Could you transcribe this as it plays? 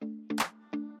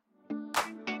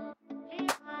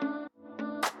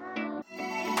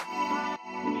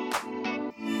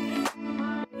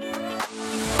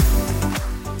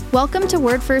Welcome to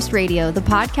Word First Radio, the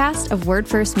podcast of Word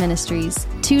First Ministries.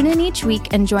 Tune in each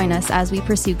week and join us as we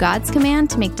pursue God's command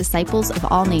to make disciples of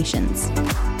all nations.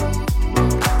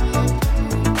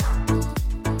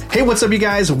 Hey, what's up, you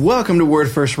guys? Welcome to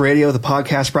Word First Radio, the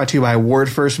podcast brought to you by Word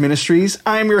First Ministries.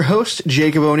 I'm your host,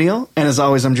 Jacob O'Neill, and as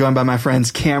always, I'm joined by my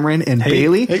friends Cameron and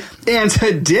Bailey. Hey. And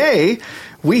today,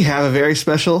 we have a very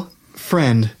special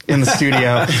friend in the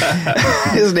studio.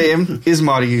 His name is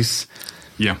Marius.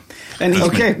 Yeah. And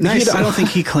nice. I don't think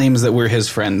he claims that we're his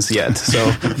friends yet,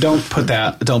 so don't put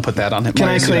that on him. Can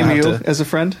I claim you as a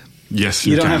friend? Yes,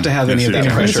 you don't have to have any of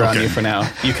that pressure on you for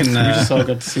now. You can. We just all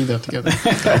got to see that together.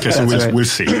 Okay, so we'll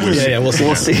see.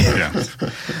 We'll see. Yeah.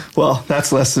 Well,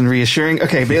 that's less than reassuring.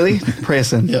 Okay, Bailey, pray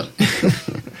us in. Yeah.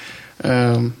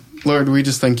 Lord, we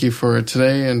just thank you for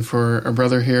today and for our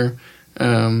brother here.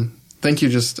 Thank you,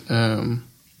 the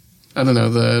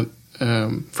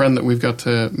friend that we've got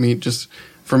to meet just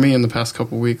for me in the past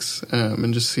couple of weeks,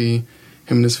 and just see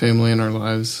him and his family in our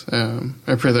lives.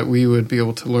 I pray that we would be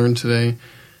able to learn today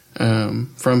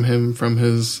from him, from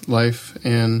his life,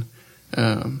 and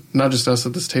not just us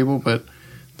at this table, but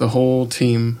the whole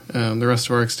team, the rest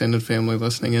of our extended family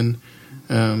listening in.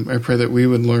 I pray that we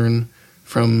would learn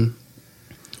from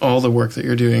all the work that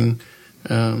you're doing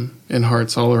in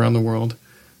hearts all around the world,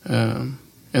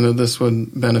 and that this would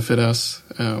benefit us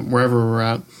wherever we're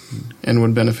at, and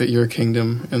would benefit your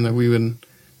kingdom, and that we would,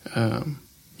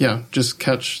 just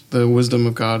catch the wisdom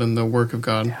of God and the work of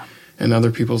God in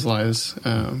other people's lives,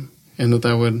 and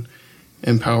that would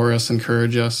empower us,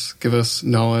 encourage us, give us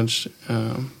knowledge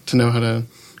to know how to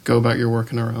go about your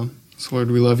work in our own. So,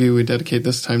 Lord, we love you. We dedicate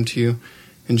this time to you.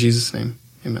 In Jesus' name,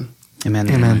 amen.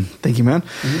 Amen. Thank you, man.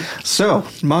 Mm-hmm. So,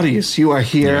 Marius, you are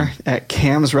here at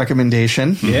Cam's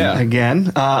recommendation. Yeah.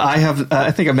 Again, I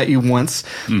think I met you once,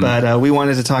 but we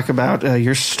wanted to talk about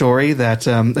your story that,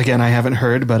 again, I haven't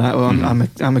heard, but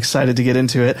I'm excited to get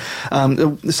into it.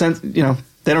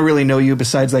 They don't really know you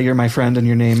besides that you're my friend and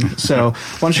your name. So,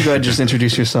 why don't you go ahead and just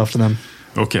introduce yourself to them?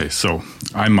 Okay, so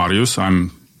I'm Marius.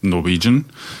 I'm Norwegian.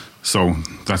 So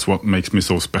that's what makes me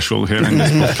so special here in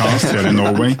this podcast here in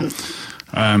Norway.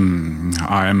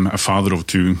 I'm a father of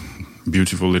two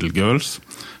beautiful little girls.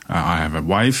 I have a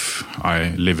wife.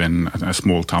 I live in a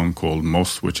small town called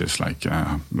Moss, which is like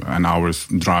an hour's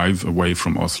drive away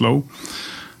from Oslo.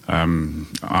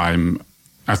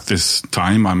 At this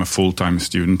time, I'm a full-time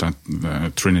student at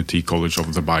the Trinity College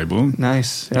of the Bible.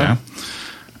 Nice. Yeah.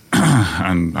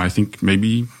 And I think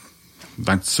maybe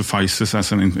that suffices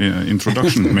as an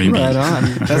introduction, maybe. Right on.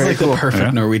 That's like the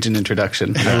perfect Norwegian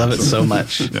introduction. I love it so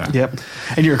much. Yeah. Yep.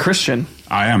 And you're a Christian.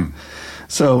 I am.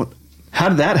 So how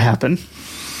did that happen?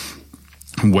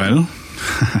 Well,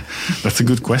 that's a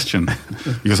good question.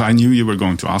 Because I knew you were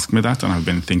going to ask me that, and I've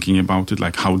been thinking about it,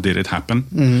 like how did it happen?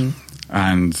 Mm-hmm.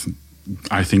 And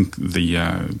I think the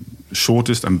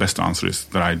shortest and best answer is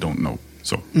that I don't know.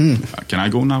 So, can I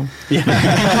go now? Yeah.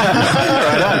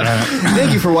 Right on.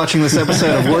 Thank you for watching this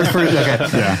episode of Word First.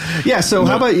 Okay. Yeah. So,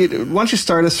 how about you? Why don't you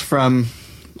start us from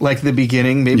like the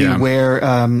beginning? Maybe where?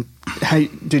 How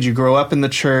did you grow up in the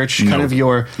church? Not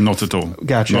at all.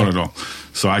 Gotcha. Not at all.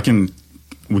 So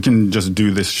we can just do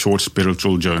this short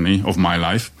spiritual journey of my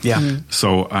life. Yeah. Mm-hmm.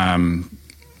 So,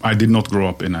 I did not grow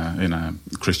up in a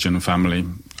Christian family.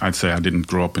 I'd say I didn't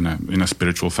grow up in a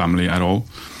spiritual family at all.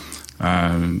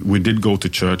 We did go to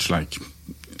church like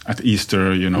at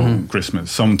Easter,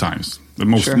 Christmas, sometimes, but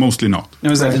mostly not.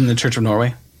 Now, was that in the Church of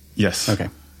Norway? Yes. Okay.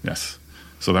 Yes.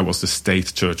 So that was the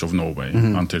State Church of Norway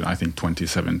until, I think,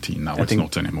 2017. Now it's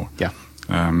not anymore. Yeah.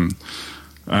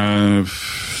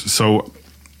 So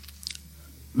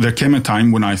there came a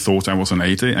time when I thought I was an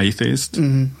atheist.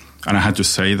 Mm-hmm. And I had to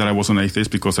say that I was an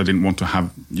atheist because I didn't want to have,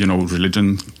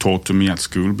 religion taught to me at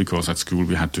school, because at school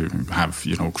we had to have,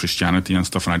 Christianity and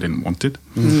stuff, and I didn't want it.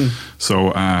 Mm-hmm. So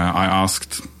I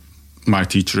asked my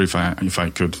teacher if I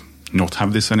could not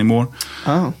have this anymore.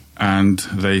 Oh. And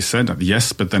they said that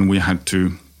yes, but then we had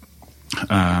to,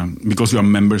 because we are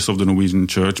members of the Norwegian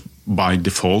Church by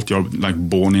default, you're like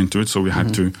born into it. So we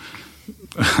had to,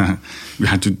 we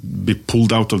had to be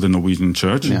pulled out of the Norwegian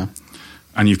Church. Yeah.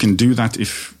 And you can do that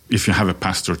if you have a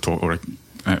pastor or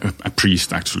a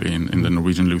priest, actually, in the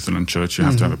Norwegian Lutheran Church. You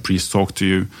have to have a priest talk to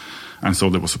you. And so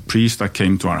there was a priest that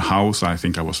came to our house. I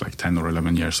think I was like 10 or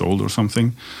 11 years old or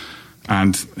something.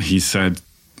 And he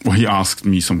asked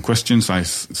me some questions. I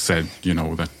said,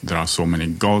 that there are so many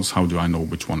gods. How do I know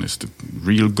which one is the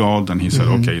real God? And he said,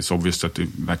 okay, it's obvious that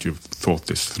you've thought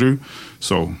this through.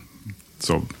 So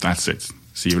that's it.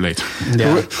 See you later.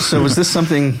 Yeah. So was this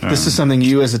something? This is something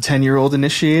you, as a 10-year-old,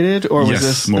 initiated, or was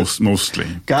this? Yes, mostly.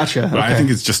 Gotcha. But I think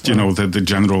it's just the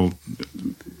general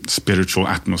spiritual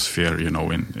atmosphere,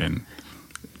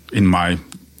 in my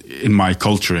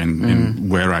culture, in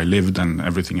where I lived and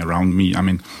everything around me. I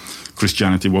mean,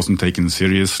 Christianity wasn't taken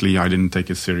seriously. I didn't take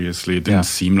it seriously. It didn't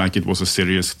seem like it was a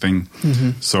serious thing.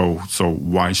 So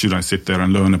why should I sit there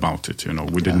and learn about it?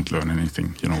 We didn't learn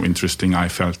anything, interesting, I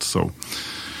felt. So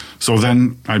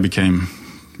then I became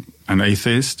an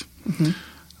atheist.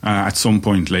 At some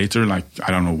point later, like, I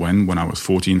don't know when I was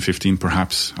 14, 15,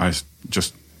 perhaps, I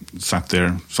just sat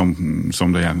there one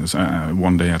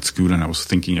day at school, and I was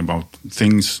thinking about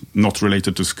things not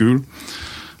related to school.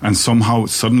 And somehow,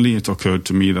 suddenly, it occurred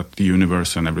to me that the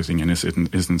universe and everything in it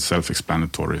isn't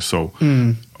self-explanatory. So,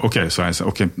 so I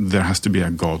said, there has to be a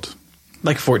God.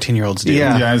 Like 14-year-olds do.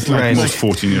 Yeah, it's like most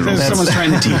 14-year-olds. Someone's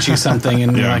trying to teach you something,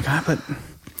 and you're like, but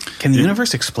can the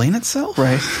universe explain itself?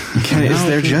 Right. Is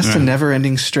there just a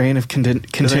never-ending strain of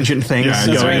contingent things?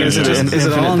 That's right. Is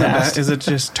it all in the back? Is it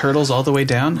just turtles all the way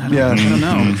down? I don't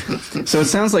know. So it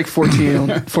sounds like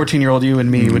 14-year-old you and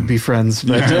me would be friends.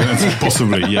 But that's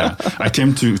possibly, yeah. I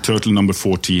came to turtle number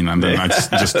 14, and then I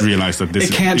just realized that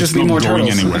this can't just be not more going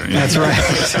turtles. anywhere. Yeah. That's right.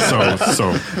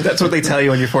 So that's what they tell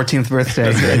you on your 14th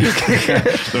birthday.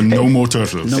 no more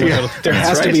turtles. There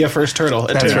has to be a first turtle.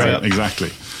 That's right.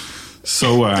 Exactly.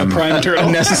 So a prime turtle.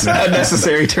 A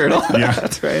necessary turtle. Yeah.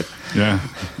 That's right. Yeah,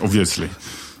 obviously.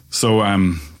 So,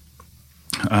 and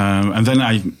then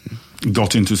I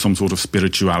got into some sort of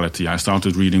spirituality. I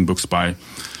started reading books because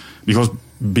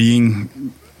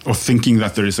thinking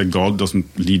that there is a God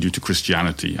doesn't lead you to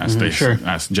Christianity, as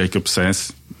Jacob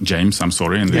says. James, I'm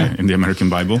sorry, in the American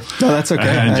Bible. No, that's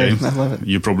okay. James, I love it.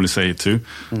 You probably say it too.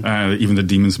 Even the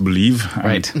demons believe,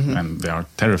 and they are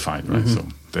terrified, right? So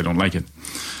they don't like it.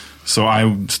 So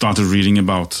I started reading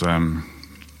about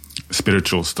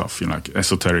spiritual stuff, like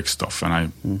esoteric stuff,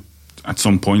 and at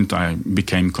some point I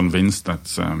became convinced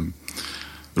that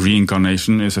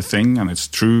reincarnation is a thing and it's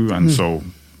true, and so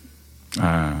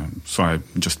I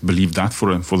just believed that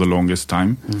for the longest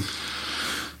time.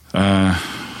 But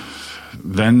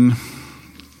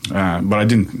I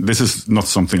didn't. This is not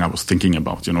something I was thinking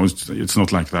about. It's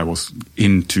not like I was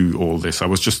into all this. I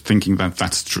was just thinking that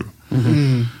that's true.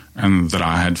 And that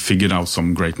I had figured out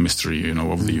some great mystery,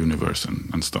 of the universe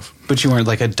and stuff. But you weren't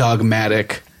like a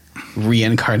dogmatic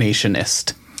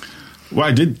reincarnationist. Well,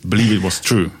 I did believe it was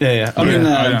true. Yeah.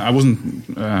 I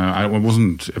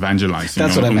wasn't evangelizing.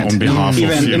 That's what I meant. On behalf of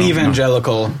an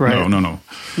evangelical. No. Right. No.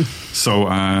 So,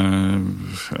 and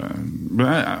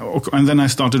then I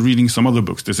started reading some other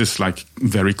books. This is like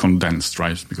very condensed,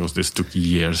 right? Because this took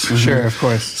years. Sure, of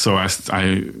course. So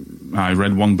I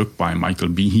read one book by Michael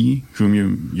Behe, whom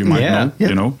you might know.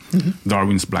 Yeah.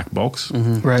 Darwin's Black Box.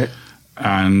 Right.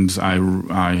 And I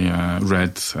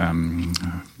read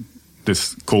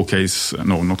this cold case,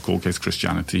 not cold case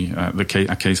Christianity,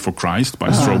 A Case for Christ by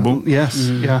Strobel. Yes,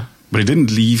 yeah. But it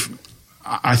didn't leave.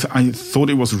 I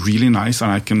thought it was really nice,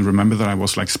 and I can remember that I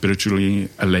was like spiritually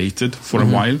elated for a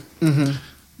while.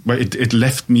 But it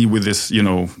left me with this,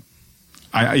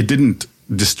 it didn't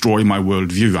destroy my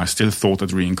worldview. I still thought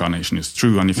that reincarnation is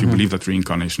true, and if you believe that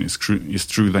reincarnation is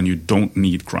true, then you don't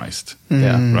need Christ.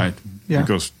 Right? Yeah.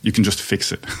 Because you can just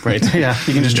fix it. Right. Yeah.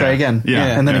 You can just try again.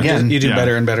 Yeah. And then again. You do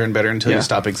better and better and better until you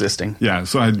stop existing. Yeah.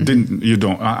 So I didn't,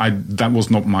 that was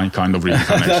not my kind of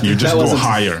reincarnation. You just go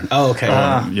higher. Oh, okay.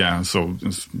 Yeah. So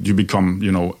you become,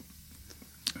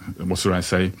 what should I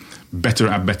say?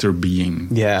 A better being.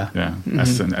 Yeah. Yeah.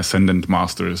 Ascendant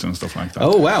masters and stuff like that.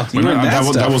 Oh, wow. That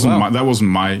wasn't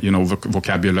my,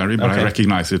 vocabulary, but I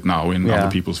recognize it now in other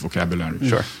people's vocabulary.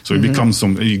 Sure. So it becomes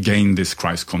you gain this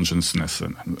Christ consciousness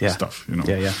and stuff,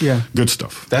 Yeah. Good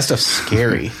stuff. That stuff's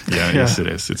scary. Yes, it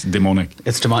is. It's demonic.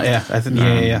 It's demonic.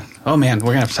 Yeah. Oh man, we're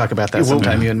gonna have to talk about that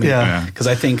sometime, you and me. Yeah. Because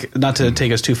I think, not to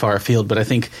take us too far afield, but I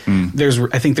think there's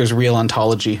real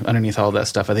ontology underneath all that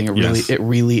stuff. I think it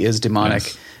really is demonic.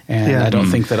 Yes. And I don't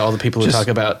think that all the people who talk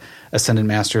about ascended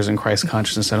masters and Christ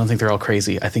consciousness, I don't think they're all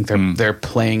crazy. I think they're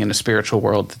playing in a spiritual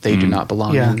world that they do not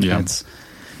belong in.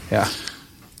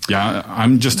 Yeah,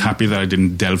 I'm just happy that I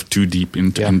didn't delve too deep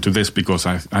into this, because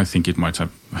I think it might have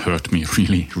hurt me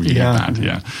really, really bad.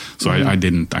 Yeah, so I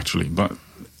didn't actually, but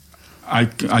I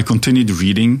continued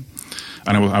reading,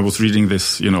 and I was reading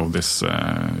this, this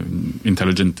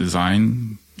intelligent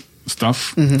design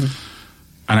stuff,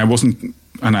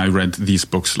 and I read these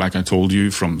books, like I told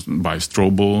you, by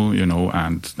Strobel,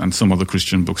 and some other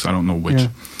Christian books. I don't know which. Yeah.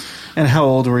 And how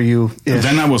old were you?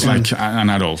 Then I was like an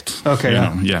adult. Okay.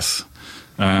 Yes.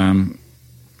 But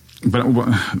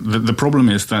the problem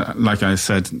is that, like I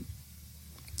said,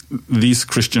 these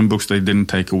Christian books, they didn't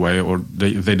take away, or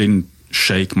they didn't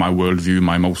shake my worldview,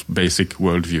 my most basic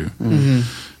worldview.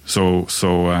 So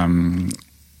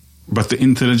but the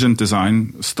intelligent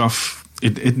design stuff,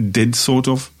 it did sort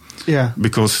of. Yeah.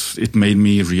 Because it made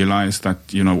me realize that,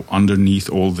 underneath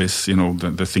all this,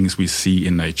 the things we see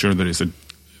in nature, there is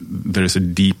a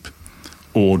deep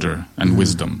order and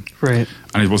wisdom. Right.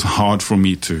 And it was hard for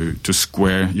me to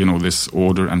square, this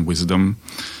order and wisdom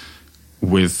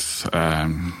with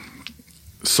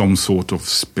some sort of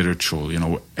spiritual,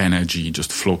 energy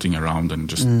just floating around and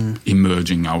just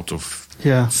emerging out of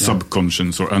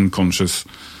subconscious or unconscious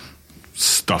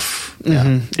stuff.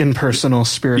 Impersonal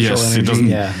spiritual energy. Yes, it doesn't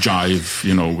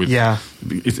jive, with... Yeah.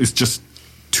 It's just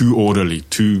too orderly,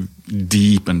 too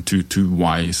deep and too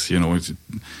wise,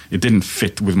 it didn't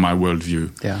fit with my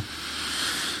worldview. Yeah.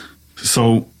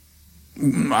 So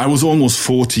I was almost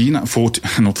 40 now. 40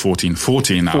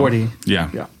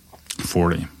 Yeah.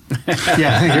 40.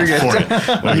 Yeah, you're good. 40.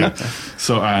 Well, yeah.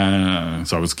 So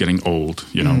I was getting old,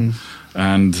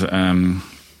 and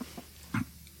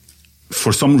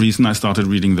for some reason I started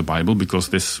reading the Bible because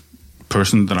this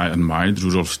person that I admired,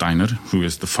 Rudolf Steiner, who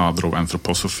is the father of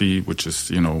anthroposophy, which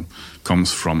is,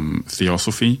 comes from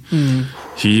theosophy,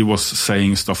 he was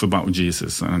saying stuff about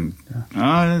Jesus, and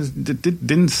it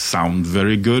didn't sound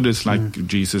very good. It's like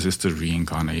Jesus is the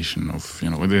reincarnation of,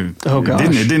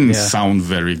 it didn't sound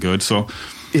very good. So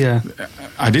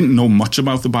I didn't know much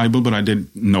about the Bible, but I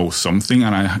did know something,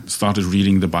 and I started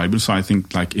reading the Bible. So I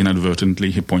think,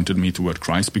 inadvertently, he pointed me toward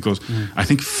Christ, because I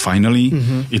think finally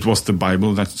it was the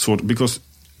Bible that because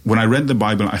when I read the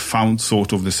Bible, I found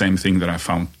sort of the same thing that I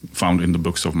found in the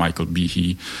books of Michael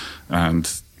Behe and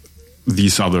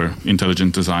these other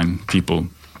intelligent design people,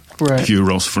 Hugh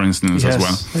Ross, for instance, as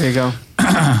well. There you go.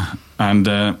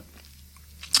 And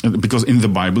because in the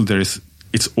Bible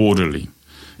it's orderly.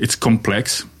 It's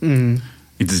complex.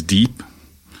 It's deep.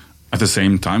 At the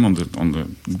same time, on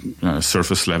the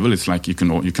surface level, it's like you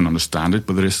can understand it.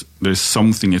 But there is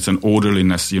something. It's an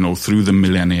orderliness, through the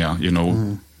millennia,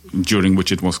 during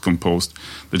which it was composed,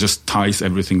 that just ties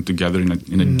everything together in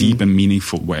a deep and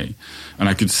meaningful way. And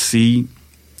I could see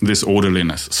this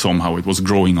orderliness somehow. It was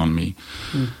growing on me,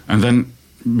 and then,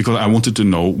 because I wanted to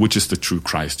know which is the true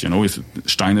Christ, is it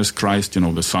Steiner's Christ,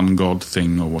 the sun god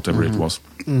thing, or whatever it was,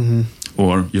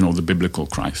 or the biblical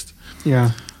Christ.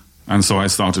 Yeah. And so I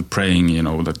started praying,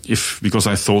 that because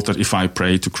I thought that if I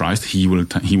pray to Christ, he will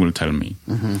tell me.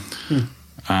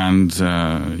 And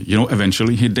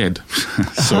eventually he did.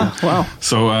 So wow.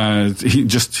 So he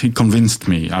convinced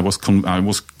me. I was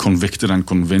convicted and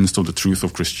convinced of the truth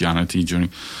of Christianity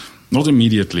not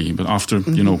immediately, but after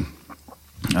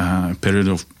a period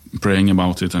of praying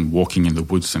about it and walking in the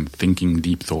woods and thinking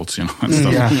deep thoughts, and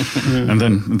stuff. Yeah. And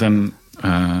then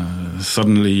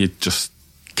suddenly it just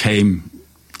came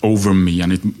over me,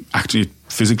 and it actually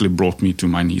physically brought me to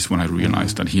my knees when I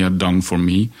realized that he had done for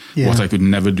me what I could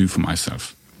never do for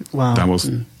myself. Wow. That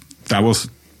was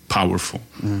powerful.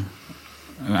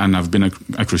 And I've been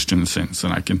a Christian since,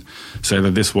 and I can say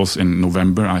that this was in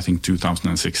November, I think,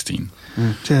 2016.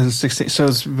 2016. So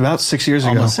it's about 6 years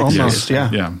ago. Almost 6 years.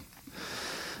 Yeah.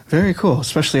 Very cool,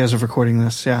 especially as of recording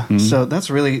this. Yeah. So that's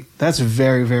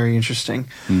very, very interesting.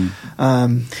 I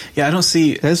don't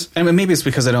see. Maybe it's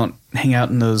because I don't hang out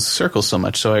in those circles so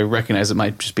much, so I recognize it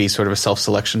might just be sort of a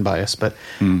self-selection bias. But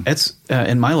it's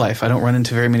in my life, I don't run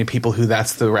into very many people who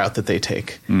that's the route that they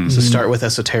take. So start with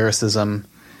esotericism,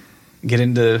 get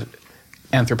into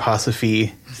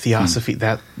anthroposophy, theosophy.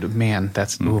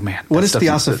 What is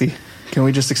theosophy? Can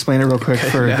we just explain it real quick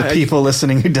for the people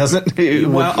listening who doesn't?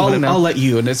 I'll let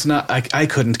you. And it's not. I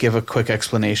couldn't give a quick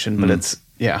explanation, but it's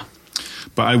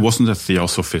But I wasn't a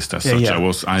theosophist as such. I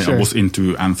was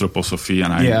into anthroposophy,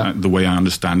 and the way I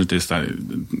understand it is that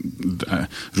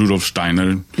Rudolf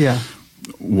Steiner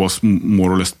was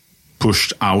more or less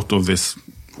pushed out of this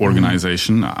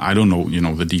organization. I don't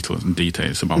know, the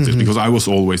details about this, because I was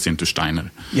always into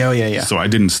Steiner. Yeah. So I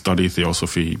didn't study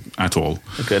theosophy at all.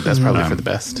 Good, that's probably for the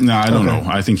best. No, I don't know.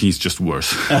 I think he's just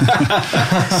worse.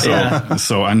 But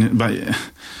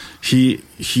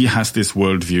he has this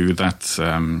worldview that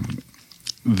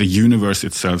the universe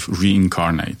itself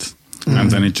reincarnates,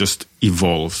 and then it just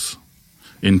evolves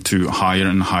into higher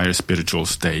and higher spiritual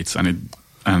states, and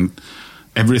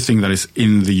everything that is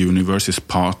in the universe is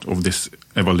part of this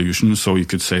evolution. So you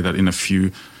could say that in a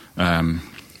few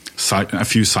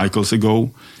cycles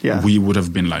ago, we would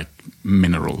have been like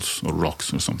minerals or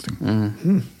rocks or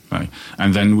something. Right?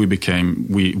 And then we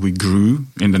grew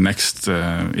in the next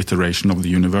iteration of the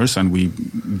universe, and we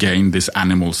gained this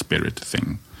animal spirit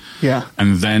thing. Yeah.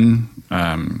 And then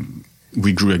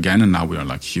we grew again, and now we are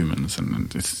like humans,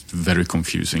 and it's very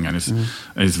confusing, and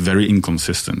it's very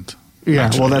inconsistent. Yeah,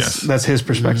 actually, well, that's his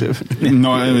perspective.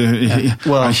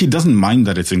 No, he doesn't mind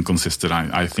that it's inconsistent,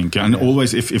 I think. And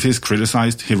always, if he's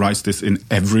criticized, he writes this in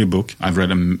every book. I've read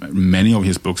many of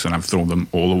his books, and I've thrown them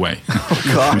all away. Oh,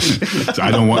 gosh. So I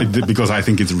don't want it, because I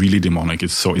think it's really demonic.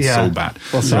 It's so bad.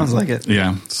 Well, sounds like it.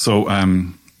 Yeah. So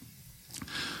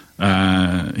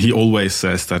he always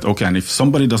says that, okay, and if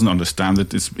somebody doesn't understand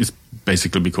it, it's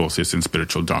basically because he's in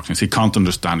spiritual darkness. He can't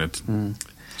understand it.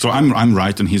 So I'm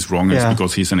right and he's wrong. It's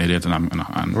because he's an idiot and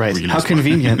I'm right. really How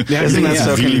convenient. Isn't that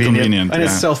so really convenient? And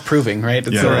it's self-proving, right?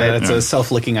 It's a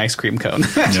self-licking ice cream cone.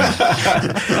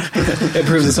 It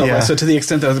proves itself. Yeah. So to the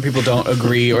extent that other people don't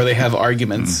agree or they have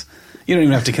arguments, you don't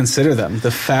even have to consider them. The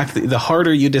fact that the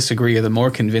harder you disagree or the more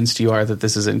convinced you are that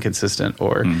this is inconsistent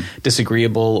or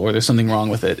disagreeable or there's something wrong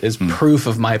with it is proof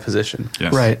of my position.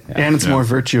 Yes. Right. Yeah. And it's more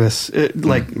virtuous, within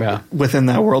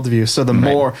that worldview. So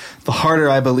the harder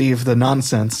I believe the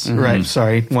nonsense, right?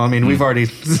 Sorry. Well, I mean, we've already,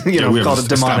 called it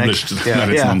demonic. That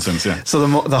it's nonsense,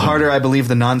 So the harder I believe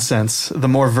the nonsense, the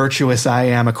more virtuous I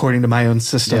am according to my own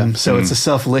system. Yeah. So it's a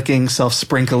self-licking,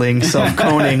 self-sprinkling,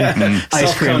 self-coning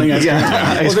ice cream.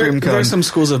 Ice cream cone. There's some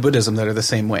schools of Buddhism that are the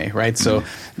same way, right? So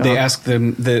they ask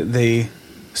them, they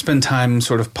spend time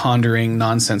sort of pondering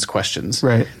nonsense questions,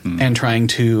 right, and trying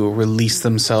to release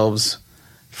themselves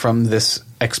from this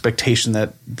expectation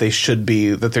that they should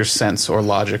be, that there's sense or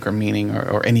logic or meaning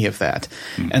or any of that.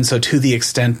 And so to the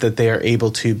extent that they are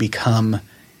able to become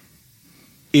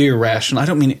irrational,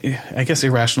 I guess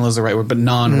irrational is the right word, but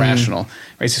non-rational,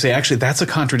 right? So you say, actually, that's a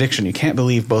contradiction. You can't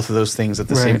believe both of those things at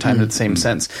the same time in the same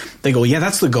sense. They go, yeah,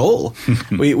 that's the goal.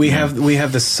 we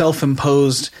have this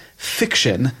self-imposed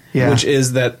fiction, which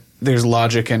is that there's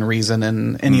logic and reason,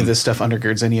 and any of this stuff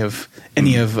undergirds any of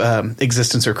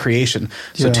existence or creation.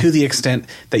 So to the extent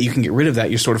that you can get rid of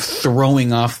that, you're sort of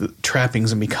throwing off the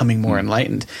trappings and becoming more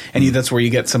enlightened. And that's where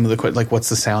you get some of the, like, what's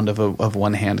the sound of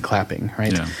one hand clapping,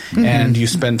 right? Yeah. And you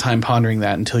spend time pondering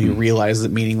that until you realize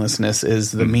that meaninglessness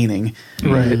is the meaning,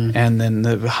 right? And then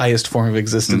the highest form of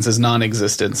existence is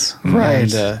non-existence,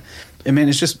 right? And man,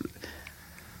 it's just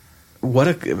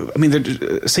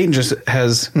Satan just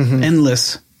has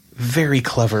endless, very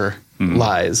clever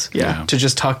lies to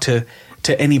just talk to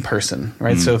any person,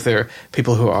 right? So if there are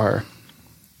people who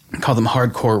call them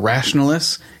hardcore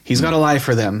rationalists, he's got a lie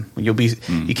for them. You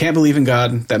can't believe in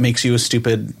God. That makes you a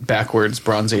stupid, backwards,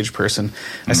 Bronze Age person.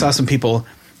 I saw some people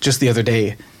just the other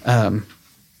day. It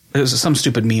was some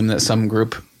stupid meme that some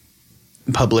group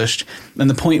published, and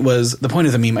the point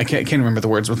of the meme, I can't remember the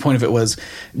words, but the point of it was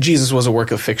Jesus was a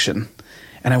work of fiction.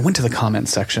 And I went to the comment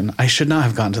section. I should not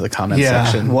have gone to the comment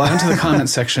section. I went to the comment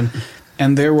section,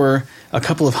 and there were a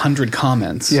couple of hundred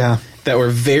comments that were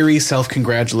very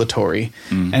self-congratulatory.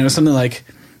 And it was something like,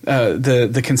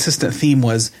 the consistent theme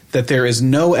was that there is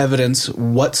no evidence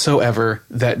whatsoever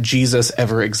that Jesus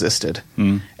ever existed.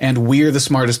 And we're the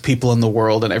smartest people in the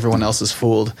world and everyone else is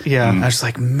fooled. And I was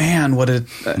like, man, what a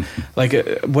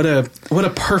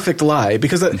perfect lie,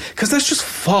 because that's just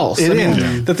false.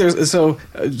 That there's so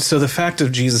the fact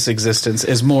of Jesus' existence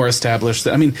is more established.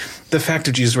 The fact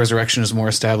of Jesus' resurrection is more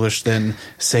established than,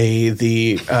 say,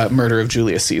 the murder of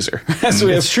Julius Caesar. So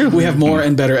it's true. We have more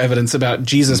and better evidence about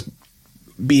Jesus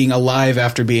being alive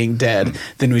after being dead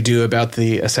than we do about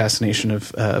the assassination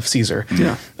of Caesar.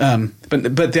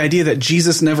 But the idea that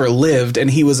Jesus never lived and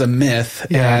he was a myth,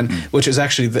 and which is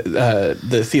actually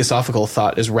the theosophical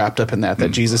thought is wrapped up in that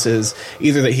Jesus is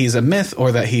either that he's a myth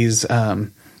or that he's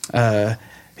sort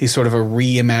of a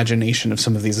reimagination of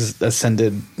some of these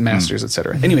ascended masters,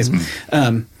 etc. Anyways,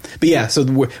 but yeah,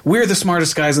 so we're the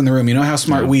smartest guys in the room. You know how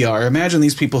smart we are. Imagine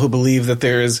these people who believe that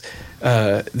there's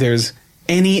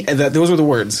those were the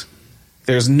words.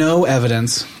 There's no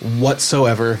evidence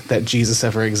whatsoever that Jesus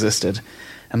ever existed.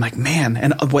 I'm like, man,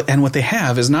 and what they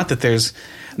have is not that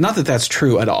that's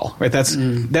true at all, right?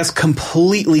 That's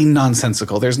completely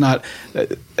nonsensical. There's not.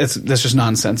 That's just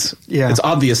nonsense. Yeah, it's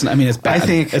obvious. And it's bad. I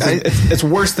think it's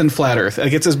worse than flat Earth.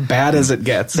 Like, it's as bad as it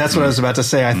gets. That's what I was about to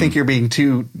say. I think you're being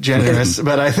too generous,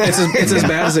 but I think it's as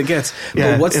bad as it gets.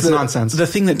 Yeah, but it's nonsense. The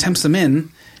thing that tempts them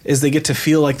in is they get to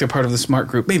feel like they're part of the smart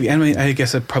group. Maybe. I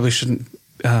guess I probably shouldn't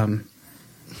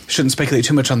speculate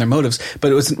too much on their motives,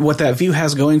 but what that view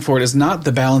has going for it is not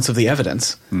the balance of the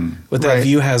evidence. What that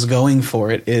view has going for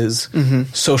it is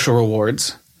social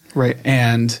rewards, right,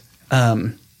 and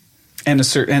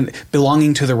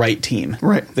belonging to the right team,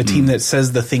 right, the team that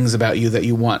says the things about you that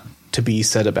you want to be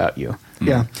said about you.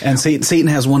 Yeah, and Satan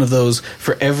has one of those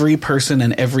for every person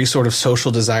and every sort of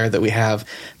social desire that we have.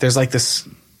 There's like this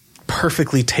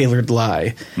perfectly tailored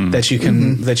lie that you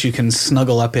can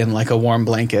snuggle up in like a warm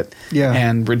blanket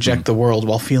and reject the world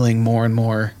while feeling more and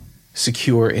more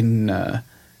secure in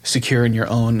secure in your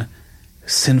own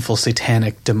sinful,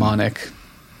 satanic, demonic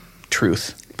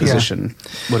truth, position,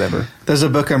 whatever. There's a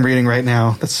book I'm reading right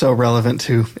now that's so relevant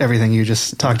to everything you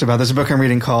just talked about. There's a book I'm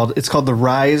reading called The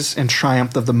Rise and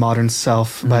Triumph of the Modern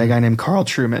Self by a guy named Carl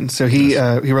Trueman. So he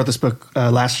wrote this book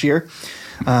last year.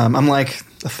 I'm like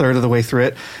a third of the way through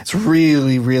it. It's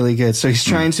really, really good. So he's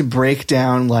trying to break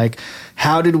down, like,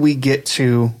 how did we get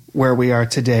to where we are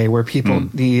today, where people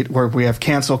where we have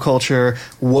cancel culture,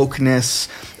 wokeness,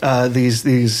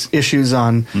 these issues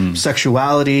on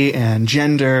sexuality and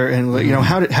gender, and you know,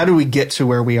 how do we get to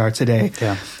where we are today?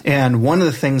 Yeah. And one of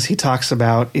the things he talks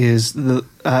about is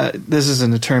this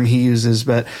isn't a term he uses,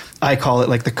 but I call it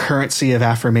like the currency of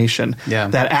affirmation. Yeah.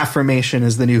 That affirmation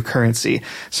is the new currency.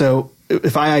 So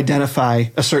if I identify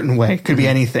a certain way, it could be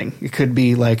anything. It could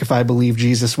be like if I believe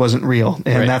Jesus wasn't real,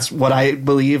 and that's what I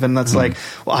believe, and that's like,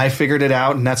 well, I figured it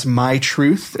out, and that's my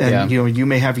truth, and you know, you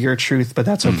may have your truth, but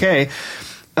that's okay.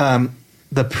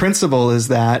 The principle is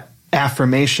that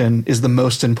affirmation is the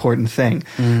most important thing.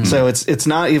 So it's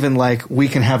not even like we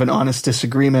can have an honest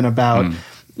disagreement about,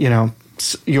 you know,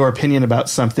 your opinion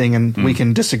about something, and we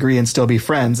can disagree and still be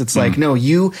friends. It's like, no,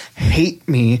 you hate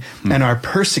me and are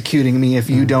persecuting me if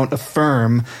you don't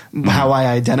affirm how I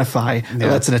identify.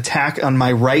 That's an attack on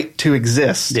my right to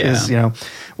exist. Is, you know,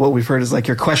 what we've heard is like,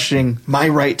 you're questioning my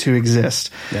right to exist.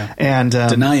 And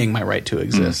denying my right to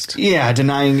exist.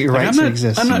 Denying your right to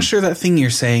exist. I'm not sure that thing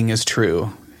you're saying is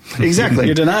true. Exactly.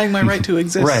 You're denying my right to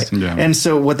exist. Right. Yeah. And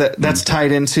so what that's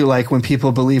tied into, like, when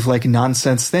people believe like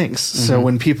nonsense things. So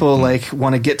when people like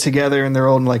want to get together in their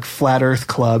own like flat earth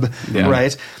club,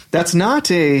 right? That's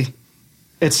not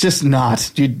it's just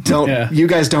not. You don't. You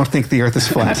guys don't think the earth is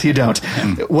flat. You don't.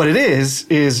 What it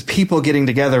is people getting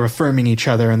together, affirming each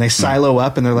other, and they silo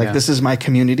up, and they're like, this is my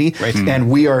community, and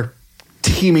we are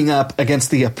teaming up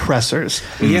against the oppressors.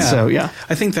 So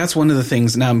I think that's one of the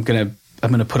things. Now I'm gonna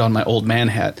put on my old man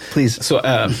hat. Please. So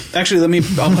actually,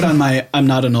 I'll put on my I'm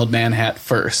not an old man hat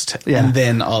first, and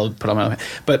then I'll put on my old hat.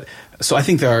 But so I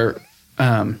think there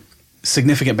are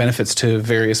significant benefits to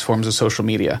various forms of social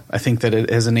media. I think that it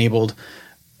has enabled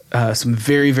some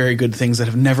very, very good things that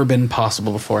have never been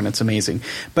possible before, and it's amazing.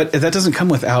 But that doesn't come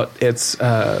without its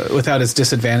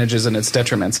disadvantages and its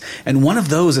detriments. And one of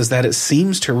those is that it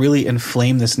seems to really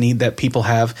inflame this need that people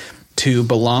have to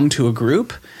belong to a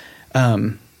group.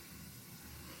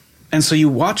 And so you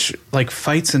watch like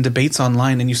fights and debates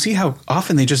online, and you see how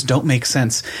often they just don't make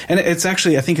sense. And it's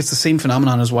actually, I think it's the same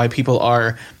phenomenon as why people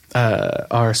are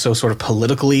so sort of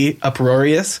politically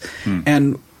uproarious.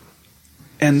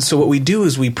 And so what we do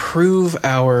is we prove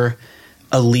our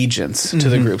allegiance to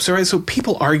the group. So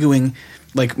people arguing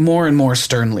like more and more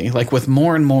sternly, like with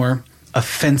more and more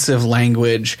offensive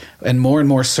language and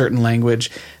more certain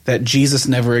language, that Jesus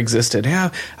never existed.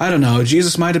 Yeah, I don't know.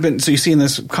 Jesus might have been. So you see in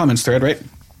this comments thread, right?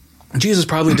 Jesus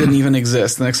probably didn't even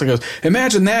exist. The next guy goes,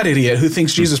 imagine that idiot who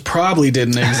thinks Jesus probably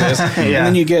didn't exist. And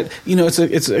then you get, you know,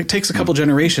 it takes a couple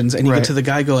generations, and you get to the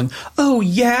guy going, oh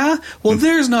yeah? Well,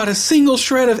 there's not a single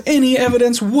shred of any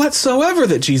evidence whatsoever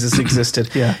that Jesus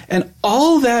existed. And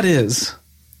all that is,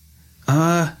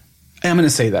 I'm going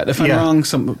to say that. If I'm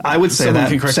wrong, I would say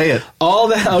that. Can correct. Say it. All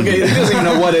that. Okay, he doesn't even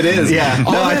know what it is.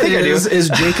 All I think it is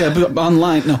Jacob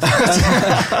online. No,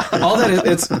 all that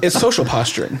is it's social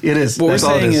posturing. It is. What we're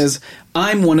saying is,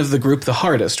 I'm one of the group the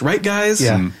hardest, right, guys?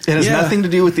 It has nothing to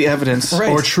do with the evidence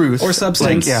or truth or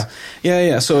substance.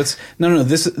 Like, So it's no.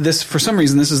 This for some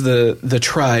reason, this is the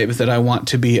tribe that I want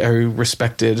to be a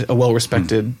well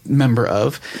respected member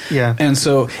of.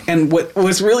 And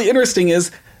what's really interesting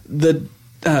is the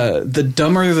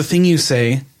dumber the thing you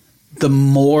say, the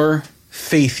more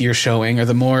faith you're showing, or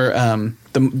the more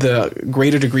the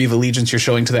greater degree of allegiance you're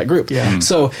showing to that group.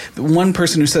 So one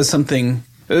person who says something,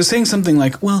 saying something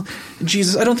like, well,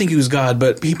 Jesus, I don't think he was God,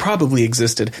 but he probably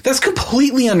existed. That's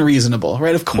completely unreasonable,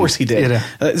 right? Of course he did.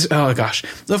 Oh gosh,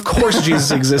 of course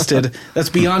Jesus existed. That's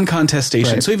beyond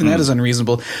contestation. So even that is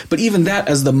unreasonable. But even that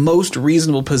as the most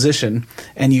reasonable position,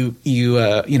 and you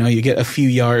get a few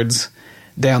yards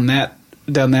down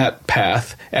that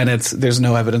path, and there's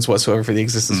no evidence whatsoever for the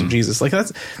existence of Jesus. Like,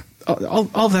 that's all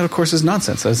of that, of course, is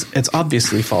nonsense. It's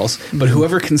obviously false. But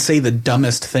whoever can say the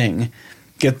dumbest thing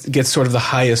gets sort of the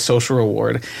highest social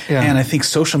reward. And I think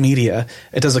social media,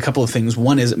 it does a couple of things.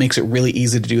 One is it makes it really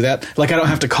easy to do that. Like, I don't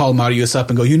have to call Marius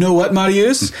up and go, you know what,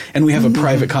 Marius? And we have a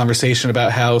private conversation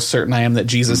about how certain I am that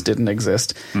Jesus didn't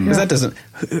exist. Because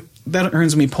that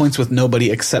earns me points with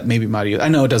nobody except maybe Marius. I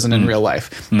know it doesn't in real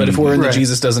life, but if we're in the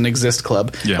Jesus doesn't exist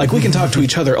club, like, we can talk to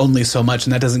each other only so much,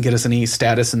 and that doesn't get us any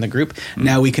status in the group.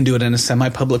 Now we can do it in a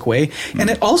semi-public way.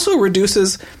 And it also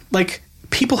reduces, like,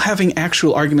 people having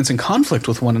actual arguments and conflict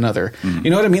with one another. You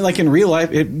know what I mean? Like in real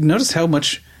life, notice how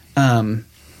much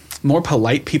more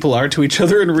polite people are to each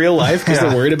other in real life because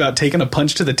they're worried about taking a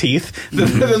punch to the teeth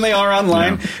than they are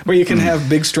online, where you can have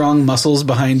big, strong muscles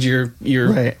behind your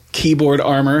keyboard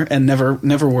armor and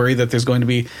never worry that there's going to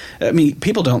be. I mean,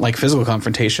 people don't like physical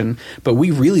confrontation, but we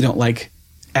really don't like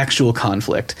actual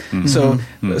conflict.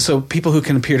 So people who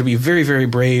can appear to be very, very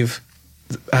brave,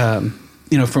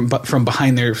 from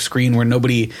behind their screen where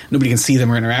nobody can see them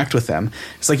or interact with them.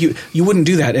 It's like you wouldn't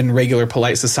do that in regular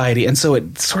polite society. And so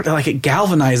it sort of like it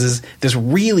galvanizes this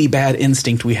really bad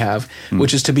instinct we have,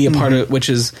 which is to be a part of, which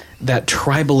is that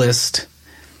tribalist,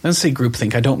 let's say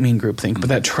groupthink. I don't mean groupthink, but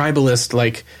that tribalist,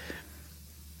 like,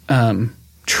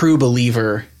 true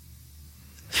believer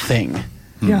thing.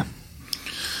 Yeah.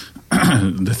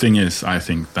 The thing is, I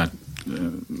think that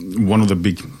one of the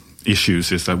big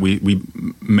issues is that we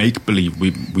make believe,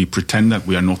 we pretend that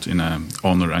we are not in a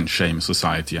honor and shame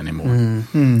society anymore.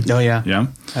 Oh yeah. Yeah.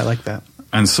 I like that.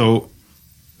 And so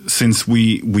since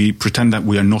we pretend that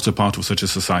we are not a part of such a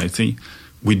society,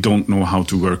 we don't know how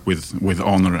to work with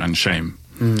honor and shame.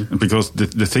 Because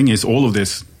the thing is, all of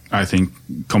this, I think,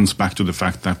 comes back to the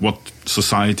fact that what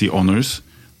society honors,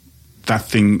 that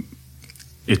thing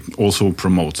it also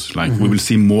promotes. Like we will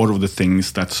see more of the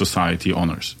things that society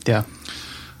honors. Yeah.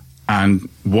 And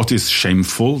what is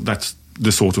shameful, that's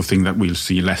the sort of thing that we'll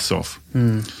see less of.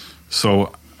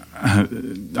 So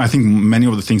I think many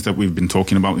of the things that we've been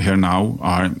talking about here now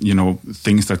are,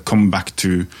 things that come back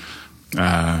to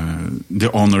the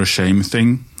honor-shame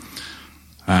thing.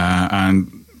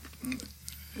 And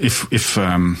if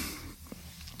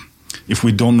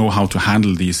we don't know how to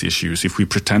handle these issues, if we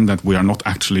pretend that we are not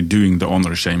actually doing the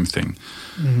honor-shame thing,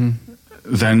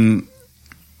 then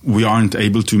we aren't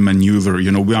able to maneuver,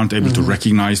 we aren't able to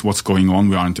recognize what's going on.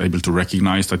 We aren't able to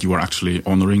recognize that you are actually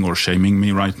honoring or shaming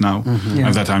me right now,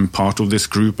 and that I'm part of this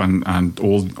group and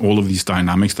all of these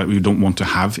dynamics that we don't want to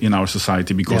have in our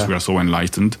society because we are so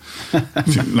enlightened.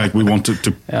 Like we want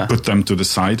to put them to the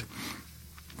side.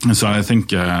 And so I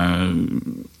think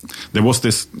there's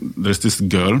this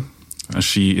girl.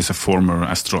 She is a former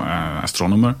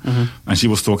astronomer, and she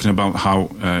was talking about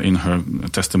how in her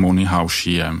testimony how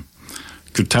she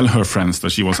could tell her friends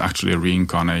that she was actually a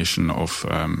reincarnation of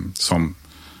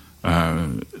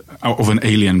of an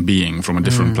alien being from a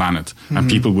different planet, and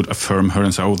people would affirm her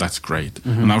and say, "Oh, that's great."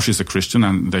 And now she's a Christian,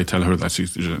 and they tell her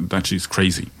that she's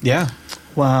crazy. Yeah.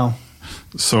 Wow.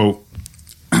 So.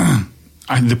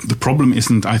 The problem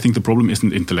isn't. I think the problem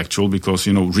isn't intellectual because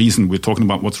reason. We're talking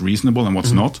about what's reasonable and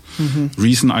what's not.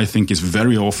 Reason, I think, is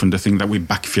very often the thing that we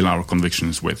backfill our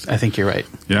convictions with. I think you're right.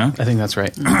 Yeah, I think that's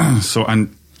right. So,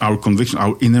 and our conviction,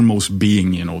 our innermost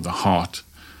being, the heart,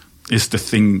 is the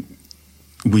thing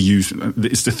we use.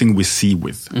 It's the thing we see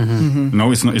with.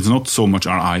 No, it's not. It's not so much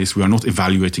our eyes. We are not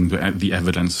evaluating the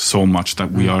evidence so much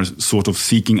that we are sort of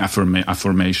seeking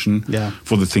affirmation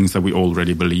for the things that we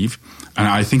already believe. And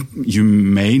I think you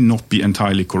may not be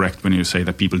entirely correct when you say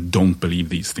that people don't believe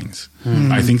these things.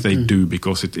 I think they do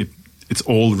because it's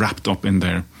all wrapped up in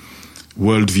their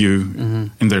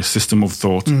worldview, in their system of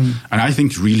thought. And I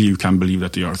think really you can believe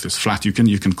that the earth is flat. You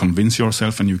can convince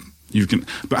yourself and you can,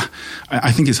 but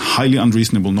I think it's highly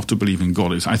unreasonable not to believe in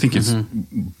God. I think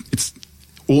it's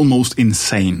almost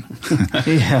insane.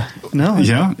 Yeah. No.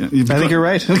 Yeah. I think you're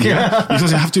right. Yeah.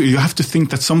 Because you have to think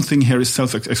that something here is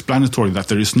self-explanatory, that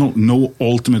there is no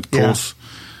ultimate cause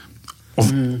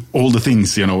of all the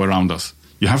things around us.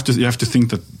 You have to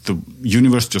think that the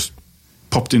universe just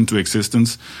popped into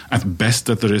existence. At best,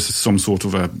 that there is some sort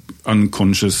of a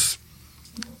unconscious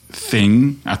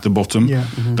thing at the bottom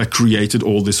that created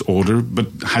all this order, but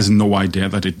has no idea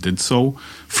that it did so,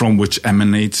 from which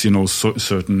emanates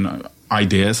certain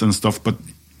ideas and stuff, but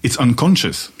it's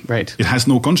unconscious. Right. It has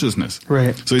no consciousness.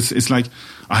 Right. So it's like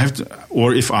I have to,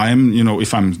 or if I'm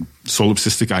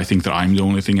solipsistic, I think that I'm the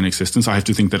only thing in existence. I have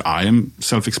to think that I am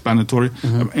self-explanatory.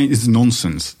 It's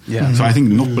nonsense. Yeah. So I think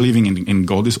not believing in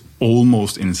God is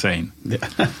almost insane. Yeah.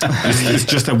 it's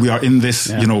just that we are in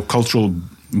this, cultural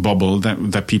bubble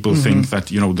that people think that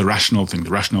the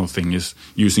rational thing is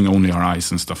using only our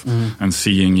eyes and stuff and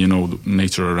seeing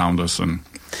nature around us. And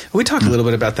we talked a little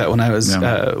bit about that when I was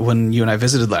when you and I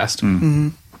visited last.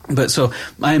 But so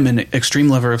I am an extreme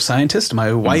lover of scientists.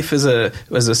 My wife was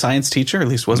a science teacher, at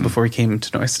least was before he came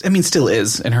to know us. I mean, still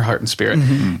is in her heart and spirit.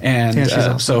 And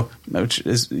awesome. So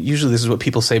usually this is what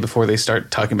people say before they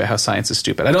start talking about how science is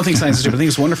stupid. I don't think science is stupid. I think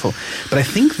it's wonderful. But I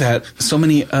think that so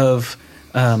many of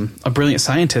a brilliant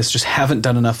scientist just haven't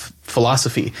done enough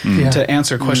philosophy to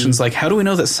answer questions like, how do we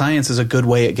know that science is a good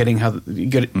way at getting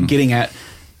at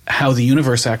how the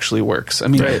universe actually works. I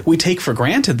mean, we take for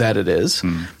granted that it is,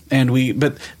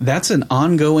 but that's an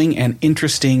ongoing and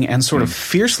interesting and sort of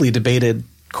fiercely debated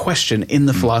question in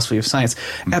the philosophy of science.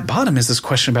 At bottom is this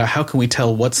question about how can we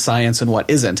tell what's science and what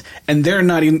isn't, and they're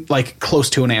not even like close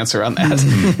to an answer on that.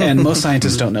 And most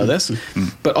scientists don't know this.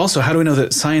 But also, how do we know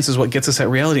that science is what gets us at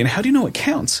reality, and how do you know what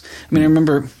counts? I mean, I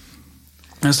remember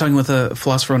I was talking with a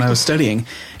philosopher when I was studying,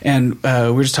 and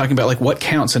we were just talking about like what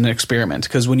counts in an experiment.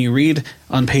 Because when you read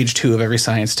on page 2 of every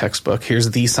science textbook,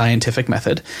 here's the scientific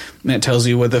method, and it tells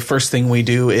you what the first thing we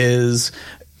do is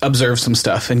observe some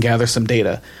stuff and gather some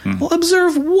data. Well,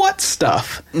 observe what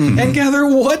stuff and gather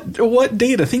what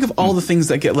data? Think of all the things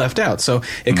that get left out. So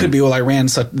it could be, well, I ran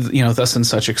such, thus and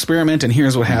such experiment, and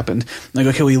here's what happened. Like,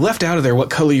 okay, well, you left out of there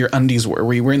what color your undies were.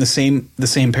 Were you wearing the same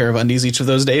pair of undies each of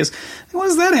those days? What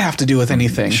does that have to do with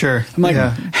anything? Sure. I'm like,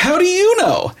 how do you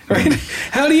know? Right?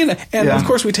 How do you know? And of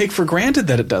course, we take for granted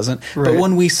that it doesn't. Right. But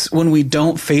when we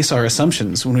don't face our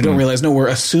assumptions, when we don't realize, no, we're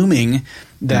assuming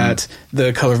that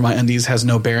the color of my undies has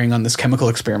no bearing on this chemical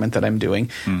experiment that I'm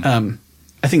doing.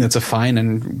 I think that's a fine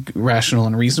and rational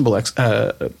and reasonable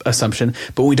assumption,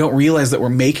 but we don't realize that we're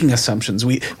making assumptions.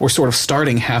 We're sort of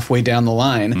starting halfway down the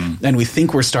line, and we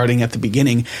think we're starting at the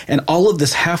beginning. And all of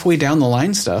this halfway down the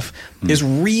line stuff is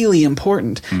really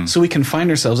important. So we can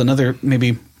find ourselves another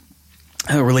maybe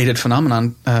a related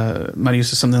phenomenon,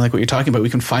 Marius, is something like what you're talking about. We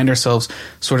can find ourselves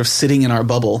sort of sitting in our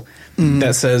bubble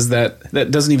that says that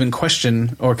doesn't even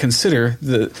question or consider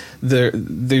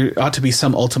there ought to be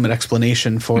some ultimate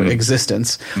explanation for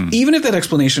existence, even if that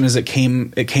explanation is it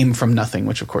came from nothing,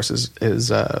 which of course is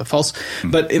false.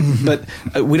 But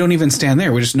we don't even stand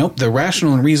there. We just nope. The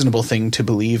rational and reasonable thing to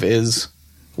believe is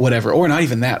whatever, or not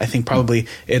even that. I think probably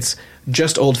it's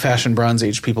just old-fashioned Bronze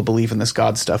Age people believe in this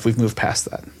God stuff. We've moved past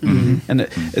that. And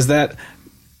is that?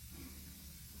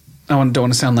 I don't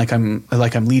want to sound like I'm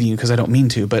leading you, because I don't mean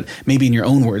to, but maybe in your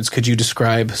own words, could you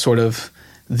describe sort of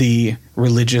the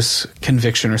religious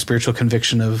conviction or spiritual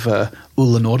conviction of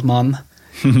Ulla Nordman?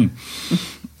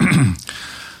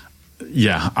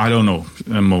 Yeah, I don't know.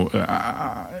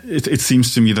 It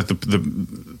seems to me that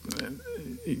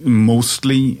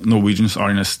mostly Norwegians are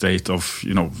in a state of,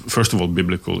 first of all,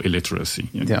 biblical illiteracy.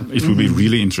 It would be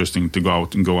really interesting to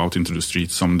go out into the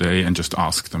streets someday and just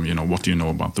ask them, what do you know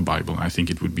about the Bible? I think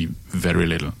it would be very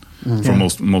little for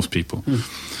most people.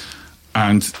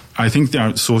 And I think they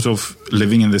are sort of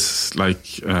living in this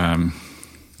like in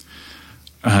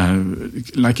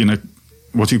a,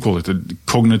 what do you call it? A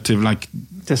cognitive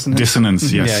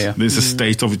dissonance. Yes. There's a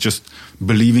state of just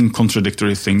believing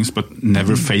contradictory things, but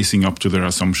never facing up to their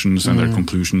assumptions and their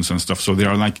conclusions and stuff. So they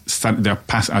are I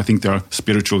think they are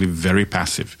spiritually very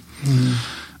passive.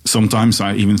 Sometimes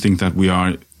I even think that we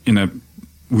are in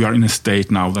a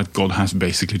state now that God has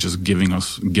basically just given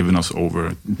us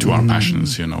over to our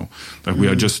passions. That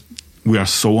we are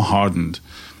so hardened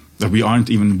that we aren't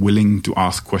even willing to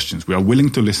ask questions. We are willing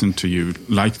to listen to you,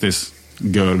 like this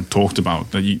girl talked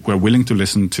about, that we're willing to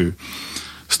listen to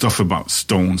stuff about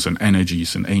stones and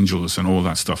energies and angels and all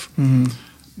that stuff.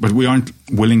 But we aren't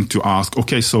willing to ask,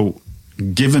 okay, so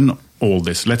given all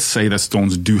this, let's say that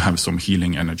stones do have some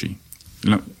healing energy.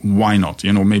 Why not?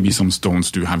 Maybe some stones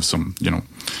do have some,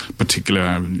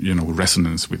 particular,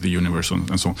 resonance with the universe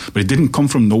and so on. But it didn't come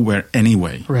from nowhere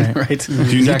anyway. Right.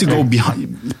 You need to go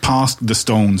past the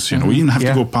stones. You even have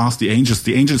to go past the angels.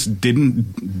 The angels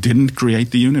didn't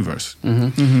create the universe.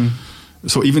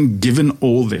 So even given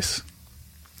all this,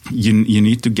 you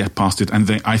need to get past it.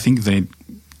 And I think they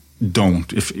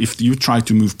don't. If you try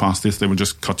to move past this, they will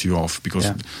just cut you off,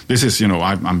 because this is,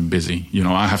 I'm busy.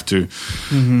 I have to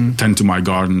tend to my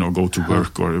garden or go to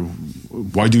work, or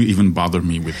why do you even bother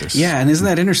me with this? Yeah, and isn't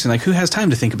that interesting? Like, who has time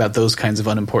to think about those kinds of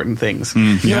unimportant things?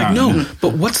 You're like, no,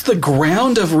 but what's the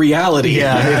ground of reality?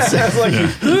 It's like,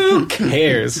 who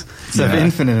cares? It's of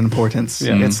infinite importance.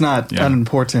 It's not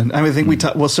unimportant. I mean, I think we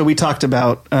talked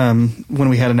about when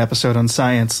we had an episode on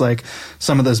science, like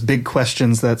some of those big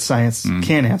questions that science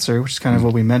can't answer, which is kind of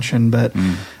what we mentioned. But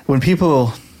when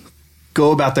people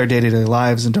go about their day-to-day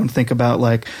lives and don't think about,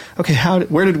 like, okay,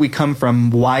 where did we come from?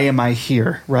 Why am I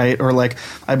here? Right? Or like,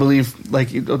 I believe,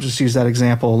 like, I'll just use that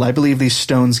example. I believe these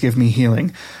stones give me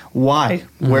healing. Why?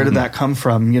 Where did that come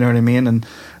from? You know what I mean? And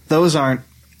those aren't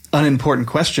unimportant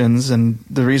questions, and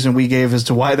the reason we gave as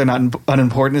to why they're not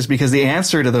unimportant is because the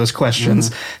answer to those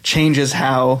questions changes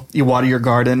how you water your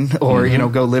garden or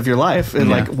go live your life. And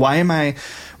like, why am I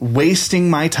wasting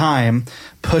my time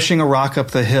pushing a rock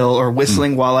up the hill or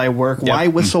whistling while I work? Why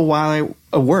whistle while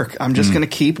I work? I'm just going to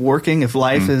keep working. If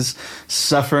life is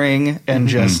suffering and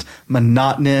just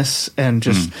monotonous and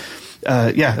just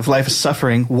if life is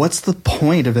suffering, what's the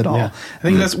point of it all? Yeah. I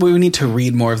think that's where we need to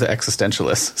read more of the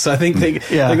existentialists. So I think the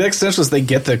existentialists,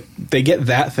 they get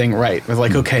that thing right. They're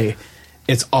like, okay,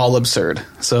 it's all absurd.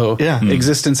 So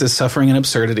existence is suffering and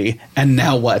absurdity. And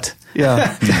now what?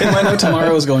 Yeah. If I know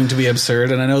tomorrow is going to be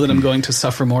absurd and I know that I'm going to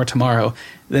suffer more tomorrow,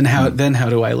 then how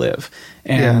do I live?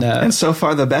 And so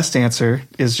far the best answer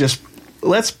is just,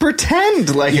 let's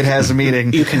pretend like it has a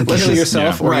meaning. You can kill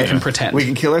yourself or you can pretend. We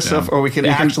can kill ourselves or we can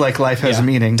act like life has a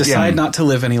meaning. Decide not to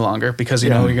live any longer because,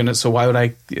 you're going to, so why would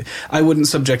I wouldn't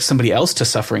subject somebody else to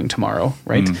suffering tomorrow,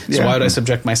 right? So why would I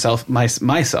subject myself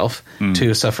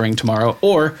to suffering tomorrow?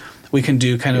 Or we can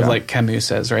do kind of like Camus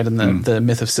says, right, in the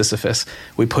myth of Sisyphus.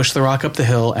 We push the rock up the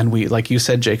hill and we, like you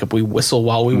said, Jacob, we whistle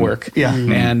while we work. Yeah.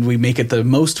 And we make it the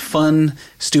most fun,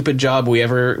 stupid job we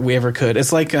ever could.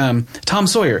 It's like Tom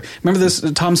Sawyer. Remember this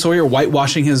Tom Sawyer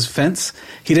whitewashing his fence?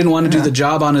 He didn't want to do the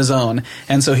job on his own.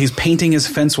 And so he's painting his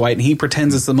fence white and he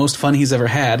pretends it's the most fun he's ever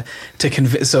had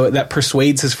so that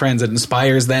persuades his friends. It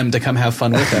inspires them to come have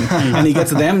fun with him. And he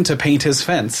gets them to paint his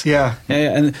fence. Yeah.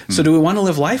 And so do we want to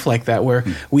live life like that where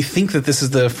we think that this is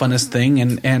the funnest thing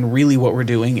and really what we're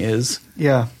doing is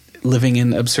living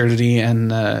in absurdity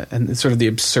and sort of the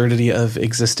absurdity of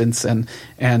existence and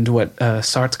what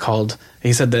Sartre called,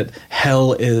 he said that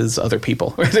hell is other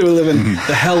people. Right? They live in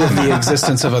the hell of the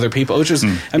existence of other people, which is,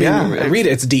 read it,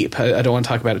 it's deep. I don't want to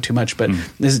talk about it too much, but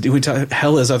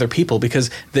hell is other people because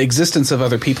the existence of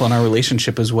other people in our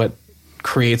relationship is what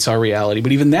creates our reality.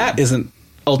 But even that isn't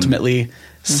ultimately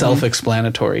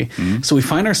self-explanatory. So we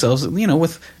find ourselves,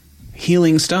 with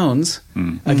healing stones,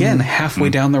 again, halfway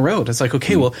down the road. It's like,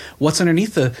 okay, well, what's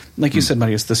underneath like you said,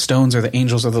 Marius, the stones or the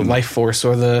angels or the life force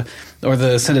or the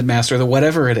ascended master or the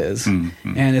whatever it is.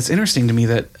 And it's interesting to me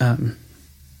that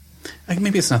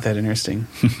maybe it's not that interesting.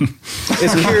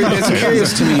 It's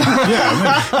curious to me.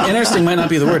 Interesting might not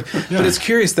be the word, but it's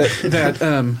curious that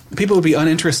people would be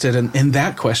uninterested in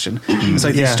that question. It's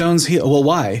like these stones heal. Well,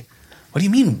 why? What do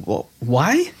you mean? Well,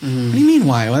 why? What do you mean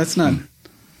why? Well, that's not.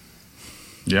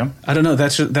 Yeah, I don't know.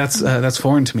 That's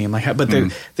foreign to me. I'm like, but there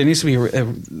needs to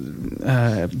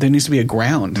be a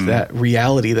ground that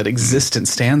reality, that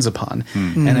existence stands upon.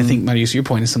 And I think, Marius, your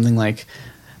point is something like,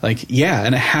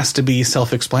 and it has to be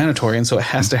self-explanatory, and so it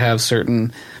has to have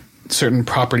certain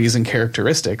properties and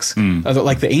characteristics.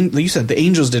 Like you said, the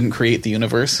angels didn't create the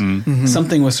universe.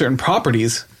 Something with certain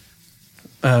properties.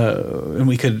 And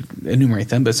we could enumerate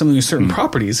them, but something with certain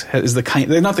properties is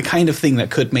they're not the kind of thing that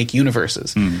could make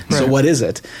universes. So what is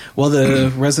it? Well,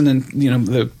 the resonant,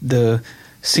 the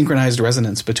synchronized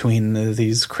resonance between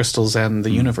these crystals and the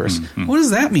universe. What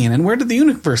does that mean? And where did the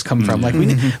universe come from? Like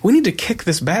we need to kick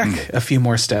this back a few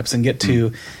more steps and get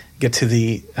to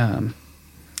the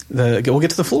we'll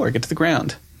get to the floor, get to the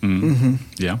ground.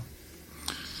 Yeah.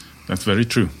 That's very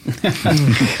true.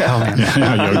 Oh, man.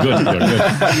 You're good.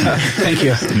 Thank you.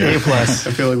 Yeah. A+. I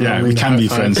feel like we can be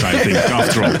friends, I think,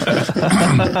 after all.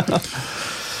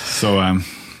 So, I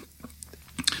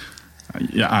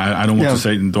don't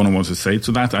know what to say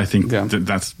to that. I think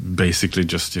that's basically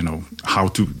just,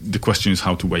 the question is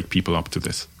how to wake people up to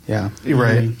this. Yeah.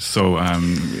 Right. So,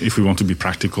 if we want to be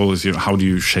practical, is how do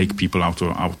you shake people out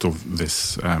of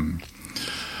this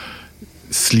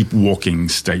sleepwalking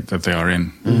state that they are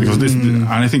in, because this, and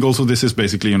I think also this is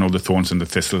basically the thorns and the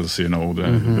thistles,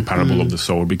 the parable of the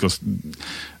sower, because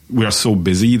we are so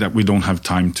busy that we don't have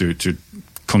time to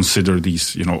consider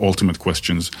these ultimate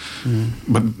questions.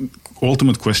 But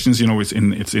ultimate questions,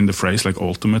 it's in the phrase like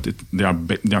ultimate. They are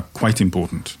quite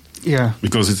important. Yeah,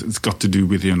 because it's got to do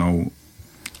with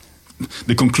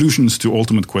the conclusions to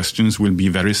ultimate questions will be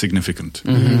very significant.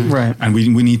 Right. And we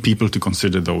need people to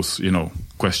consider those,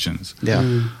 questions. Yeah.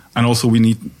 And also we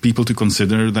need people to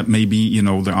consider that maybe,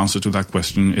 the answer to that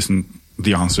question isn't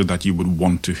the answer that you would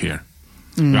want to hear.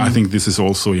 I think this is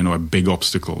also, a big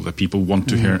obstacle, that people want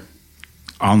to hear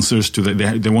answers to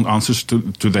they want answers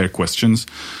to their questions,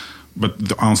 but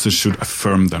the answers should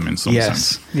affirm them in some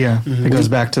sense. Yeah, it goes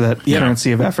back to that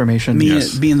currency of affirmation.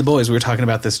 Me and the boys, we were talking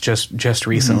about this just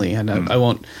recently, and I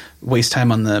won't waste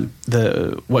time on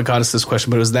the what got us this question,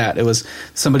 but it was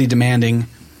somebody demanding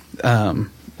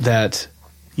that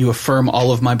you affirm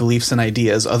all of my beliefs and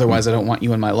ideas, otherwise I don't want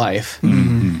you in my life.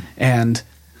 And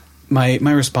my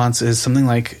response is something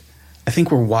like, I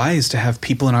think we're wise to have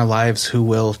people in our lives who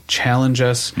will challenge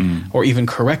us or even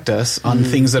correct us on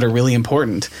things that are really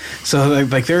important. So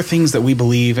like there are things that we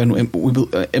believe and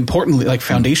importantly, like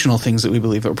foundational things that we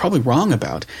believe that we're probably wrong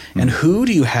about. And who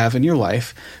do you have in your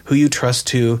life who you trust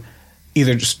to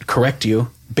either just correct you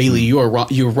Bailey, you're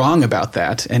wrong about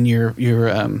that, and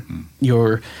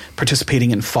you're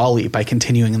participating in folly by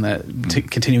continuing in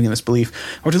continuing in this belief,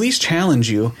 or to at least challenge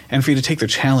you, and for you to take their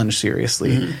challenge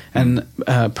seriously. And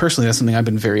personally, that's something I've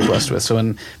been very blessed with. So,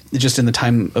 in the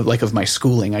time of my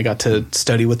schooling, I got to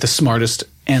study with the smartest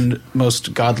and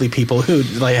most godly people who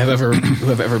have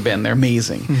ever been. They're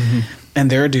amazing, and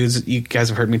there are dudes. You guys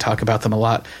have heard me talk about them a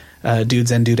lot.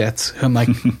 Dudes and dudettes who I'm like,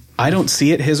 I don't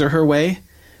see it his or her way.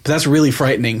 But that's really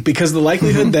frightening, because the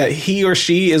likelihood that he or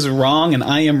she is wrong and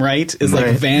I am right is like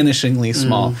vanishingly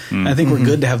small. And I think we're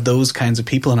good to have those kinds of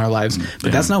people in our lives,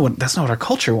 but that's not what our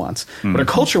culture wants. What our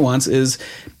culture wants is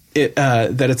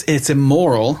that it's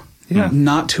immoral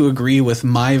not to agree with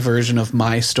my version of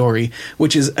my story,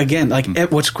 which is, again, like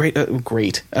what's great.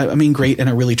 I mean, great in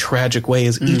a really tragic way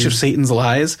is each of Satan's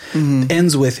lies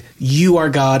ends with "you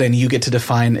are God and you get to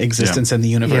define existence in the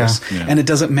universe," and it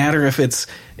doesn't matter if it's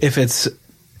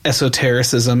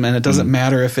esotericism, and it doesn't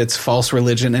matter if it's false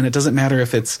religion, and it doesn't matter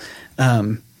if it's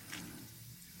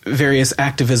various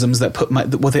activisms that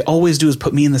what they always do is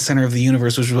put me in the center of the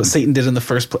universe, which is what Satan did in the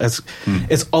first place.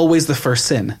 It's always the first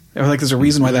sin. Or like there's a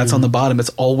reason why that's on the bottom. It's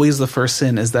always the first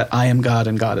sin is that I am God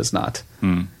and God is not.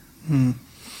 Yeah.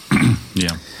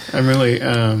 I'm really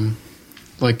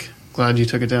glad you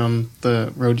took it down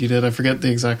the road you did. I forget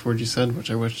the exact word you said, which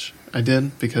I wish I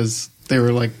did, because they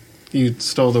were like, you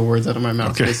stole the words out of my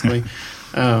mouth, basically.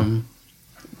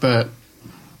 But,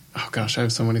 oh gosh, I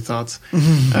have so many thoughts.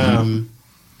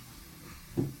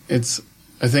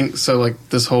 I think, so like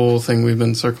this whole thing we've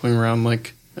been circling around,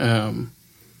 like,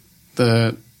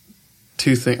 the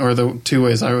two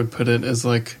ways I would put it is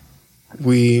like,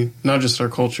 we, not just our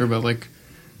culture, but like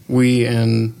we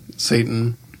and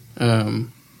Satan,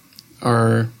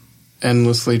 are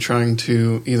endlessly trying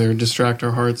to either distract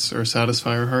our hearts or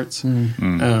satisfy our hearts.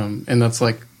 And that's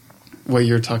like what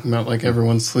you're talking about, like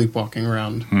everyone's sleepwalking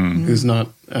around who's not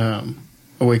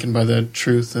awakened by the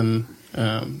truth and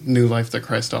new life that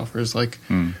Christ offers. Like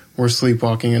we're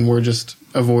sleepwalking and we're just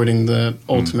avoiding the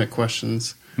ultimate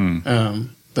questions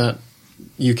that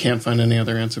you can't find any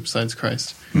other answer besides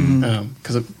Christ.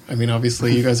 Because, I mean,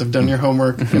 obviously you guys have done your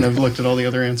homework and have looked at all the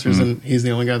other answers, and he's the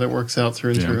only guy that works out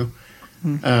through and through.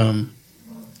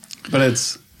 But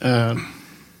it's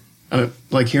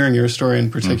like hearing your story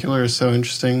in particular is so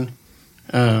interesting,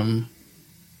 because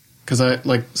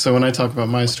so when I talk about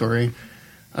my story,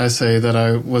 I say that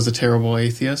I was a terrible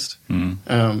atheist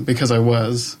because I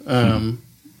was,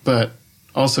 but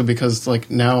also because like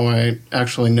now I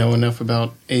actually know enough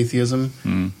about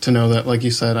atheism to know that, like you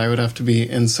said, I would have to be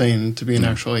insane to be an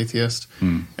actual atheist,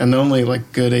 and the only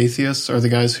like good atheists are the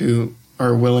guys who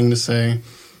are willing to say,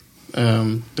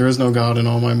 there is no God and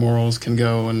all my morals can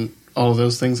go and all of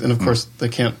those things. And of course they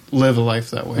can't live a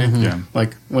life that way.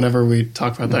 Like whenever we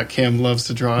talk about that, Cam loves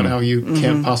to draw out how you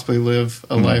can't possibly live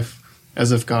a life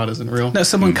as if God isn't real. No,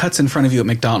 someone cuts in front of you at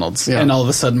McDonald's and all of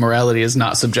a sudden morality is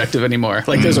not subjective anymore.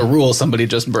 Like there's a rule somebody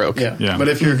just broke. But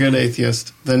if you're a good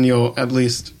atheist, then you'll at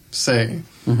least say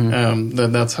that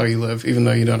that's how you live, even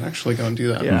though you don't actually go and do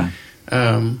that.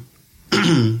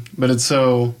 But it's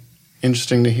so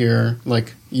interesting to hear,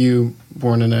 like, you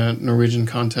born in a Norwegian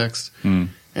context and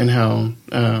how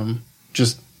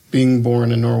just being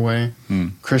born in Norway,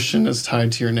 Christian is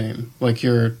tied to your name. Like,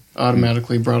 you're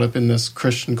automatically brought up in this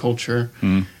Christian culture.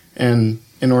 And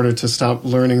in order to stop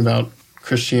learning about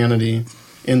Christianity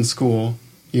in school,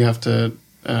 you have to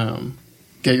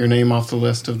get your name off the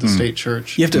list of the state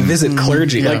church. You have to visit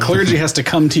clergy. Like, clergy has to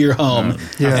come to your home.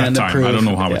 At that time, I don't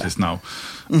know how it is now.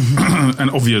 And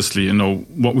obviously, you know,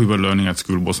 what we were learning at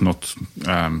school was not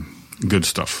good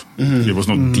stuff. It was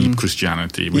not deep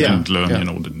Christianity. We didn't learn,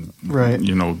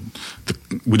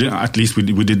 we did, at least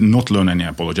we did not learn any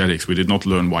apologetics. We did not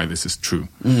learn why this is true.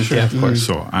 Yeah, of course.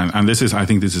 So, and this is, I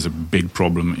think this is a big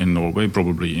problem in Norway,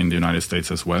 probably in the United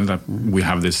States as well, that we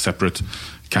have this separate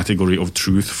category of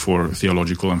truth for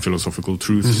theological and philosophical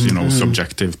truths,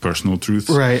 subjective, personal truths.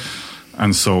 Right.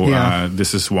 And so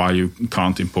this is why you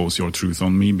can't impose your truth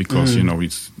on me, because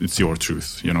it's your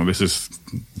truth.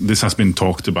 This has been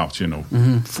talked about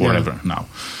forever now.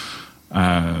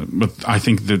 But I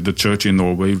think that the church in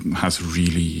Norway has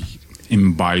really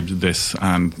imbibed this,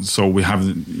 and so we have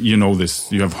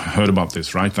this. You have heard about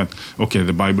this, right? That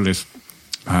the Bible is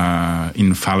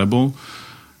infallible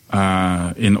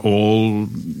in all.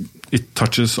 It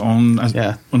touches on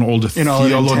all the theological,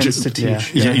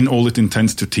 in all it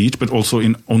intends to teach, but also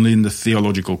only in the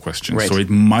theological questions. Right. So it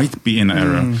might be in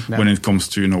error when it comes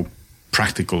to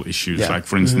practical issues, like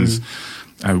for instance,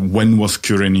 when was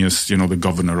Quirinius the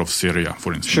governor of Syria,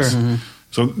 for instance? Sure.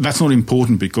 So that's not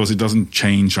important because it doesn't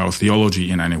change our theology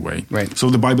in any way. Right. So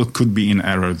the Bible could be in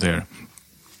error there.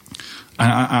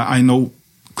 I know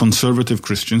conservative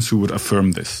Christians who would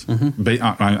affirm this.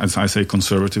 As I say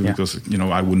conservative because,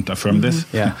 I wouldn't affirm this.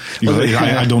 Yeah. Because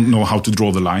I don't know how to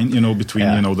draw the line, between,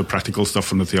 the practical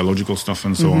stuff and the theological stuff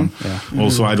and so on. Yeah.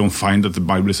 Also, I don't find that the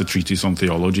Bible is a treatise on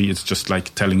theology. It's just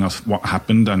like telling us what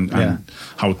happened and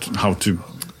how to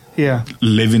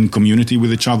live in community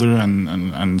with each other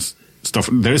and stuff.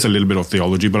 There is a little bit of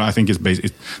theology, but I think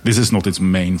this is not its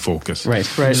main focus. Right.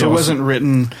 So it wasn't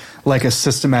written like a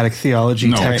systematic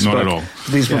theology textbook. Not at all.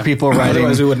 These were people writing...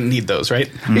 Otherwise we wouldn't need those, right?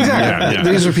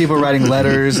 Exactly. These were people writing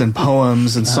letters and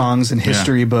poems and songs and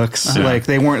history books. Like,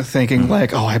 they weren't thinking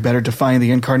I better define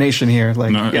the incarnation here.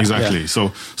 Like, exactly.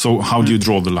 So how do you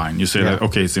draw the line? You say that,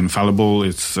 okay, it's infallible,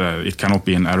 it cannot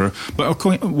be an error. But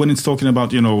when it's talking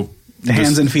about, the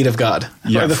hands and feet of God,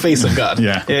 or the face of God, or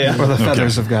the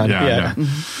feathers of God.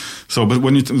 So, but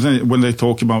when they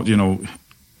talk about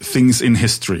things in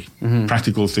history,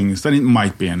 practical things, then it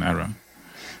might be an error.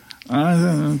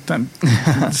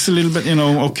 It's a little bit,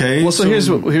 okay. Well, so here's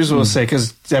what we'll say,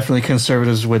 because definitely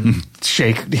conservatives would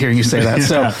shake hearing you say that.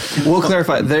 So we'll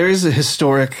clarify. There is a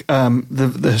historic,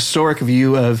 the historic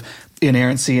view of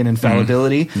inerrancy and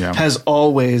infallibility has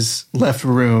always left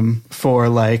room for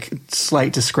like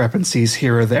slight discrepancies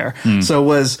here or there. So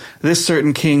was this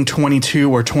certain king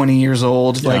 22 or 20 years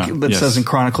old? Like it says in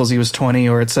Chronicles he was 20,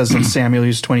 or it says in Samuel he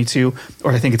was 22,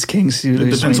 or I think it's Kings he was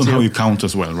 22. It depends on how you count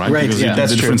as well, right? Because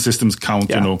the different systems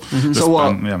count,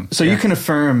 So you can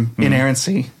affirm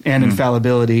inerrancy and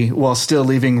infallibility while still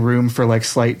leaving room for like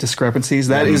slight discrepancies.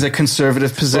 That is a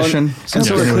conservative position. And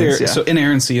so we're clear. So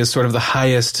inerrancy is sort of the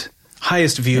highest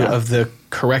view of the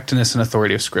correctness and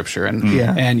authority of Scripture.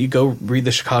 And you go read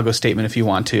the Chicago Statement if you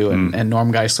want to, and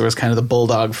Norm Geisler is kind of the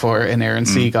bulldog for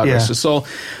inerrancy, God rest his soul.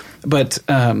 But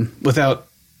without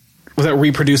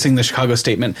reproducing the Chicago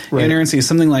Statement, inerrancy is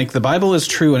something like the Bible is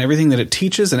true in everything that it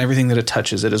teaches and everything that it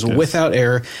touches. It is without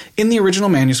error. In the original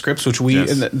manuscripts, which we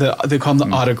they call them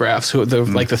the autographs,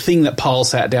 like the thing that Paul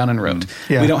sat down and wrote.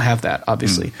 We don't have that,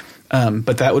 obviously.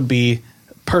 But that would be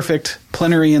perfect,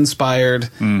 plenary inspired,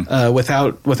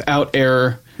 without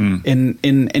error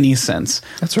in any sense.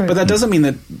 That's right. But that doesn't mean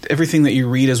that everything that you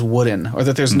read is wooden, or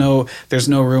that there's no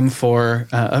room for.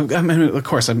 Of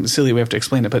course, I'm silly. We have to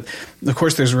explain it, but of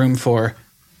course, there's room for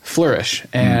flourish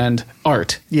and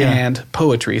art and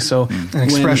poetry. So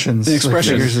expressions,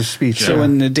 figures of speech. So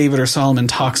when David or Solomon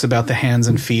talks about the hands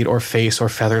and feet or face or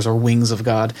feathers or wings of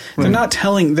God, they're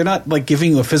not like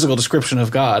giving you a physical description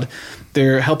of God.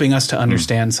 They're helping us to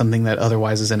understand something that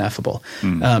otherwise is ineffable.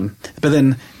 But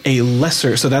then a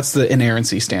lesser, so that's the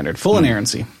inerrancy standard, full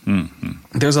inerrancy.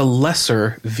 There's a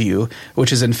lesser view,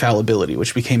 which is infallibility,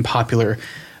 which became popular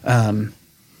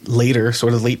later,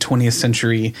 sort of late 20th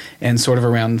century, and sort of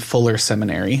around Fuller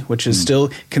Seminary, which is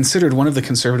still considered one of the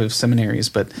conservative seminaries,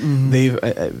 but they've,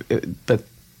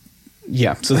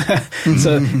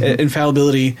 so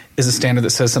infallibility is a standard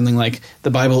that says something like the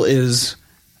Bible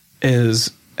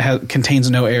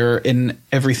contains no error in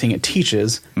everything it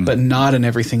teaches, but not in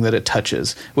everything that it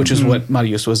touches, which is what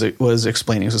Marius was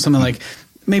explaining. So something like,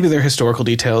 maybe they're historical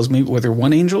details, maybe whether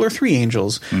one angel or three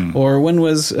angels, or when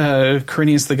was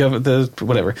Quirinius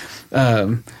whatever,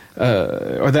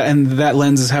 or that, and that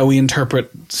lens is how we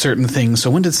interpret certain things. So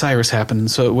when did Cyrus happen?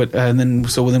 So then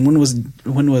when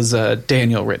was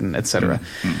Daniel written, etc.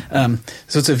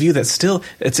 So it's a view that's still,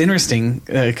 it's interesting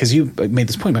because you made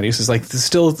this point, Marius, is like it's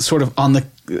still sort of on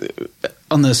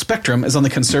the spectrum, is on the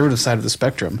conservative side of the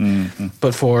spectrum,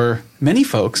 but for many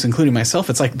folks, including myself,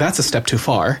 it's like that's a step too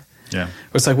far. Yeah,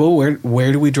 it's like, well,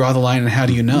 where do we draw the line, and how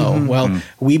do you know? Well,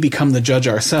 we become the judge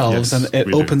ourselves, and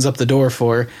it opens up the door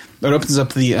it opens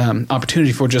up the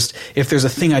opportunity for just, if there's a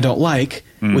thing I don't like,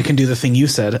 we can do the thing you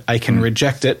said. I can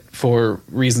reject it for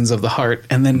reasons of the heart,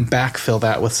 and then backfill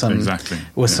that with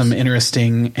some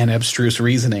interesting and abstruse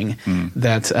reasoning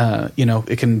that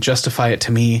it can justify it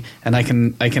to me, and I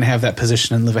can have that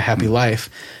position and live a happy life.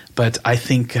 But I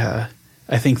think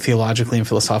theologically and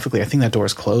philosophically, I think that door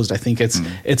is closed. I think it's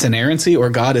inerrancy, or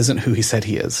God isn't who he said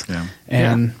he is. Yeah.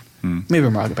 And maybe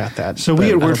I'm wrong about that. So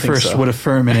we at Word First would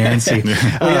affirm inerrancy.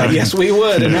 Yes, we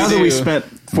would. And now that we spent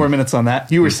 4 minutes on that,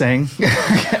 you were saying...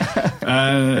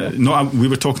 No, we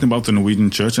were talking about the Norwegian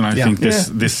church, and I think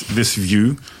this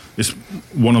view is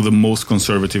one of the most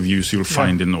conservative views you'll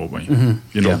find in Norway.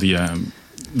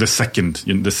 The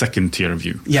second tier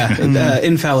view.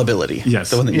 Infallibility. Yes.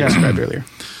 The one that you described earlier.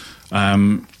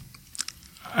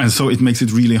 And so it makes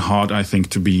it really hard, I think,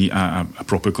 to be a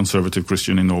proper conservative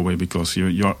Christian in Norway, because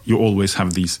you always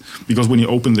have these. Because when you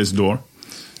open this door,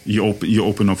 you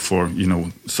open up for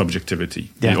subjectivity.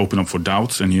 Yeah. You open up for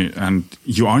doubts, and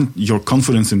your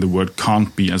confidence in the word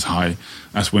can't be as high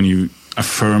as when you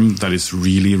affirm that it's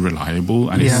really reliable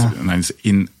and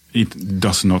it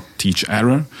does not teach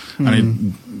error,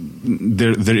 and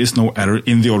there is no error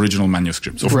in the original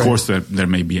manuscripts. Of course, there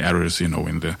may be errors, in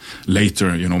the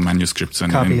later, manuscripts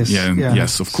and copies.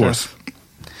 Yes, of course.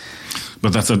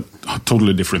 But that's a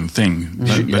totally different thing.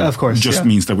 But of course, just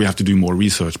means that we have to do more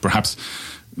research. Perhaps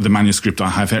the manuscript I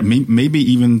have here, maybe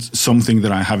even something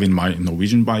that I have in my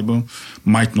Norwegian Bible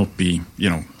might not be,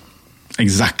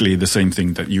 exactly the same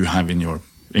thing that you have in your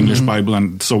English Bible,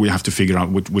 and so we have to figure out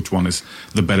which one is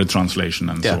the better translation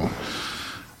and so on.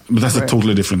 But that's a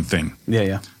totally different thing.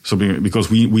 Yeah. So because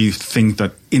we think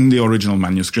that in the original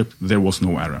manuscript there was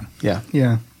no error. Yeah.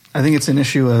 I think it's an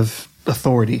issue of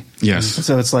authority. Yes.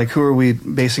 So it's like, who are we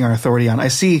basing our authority on? I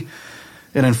see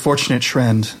an unfortunate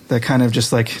trend that kind of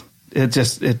just like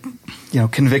it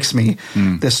convicts me.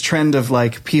 This trend of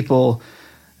like people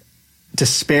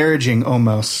disparaging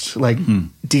almost like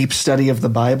deep study of the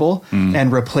Bible and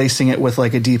replacing it with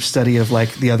like a deep study of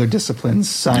like the other disciplines,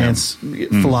 science,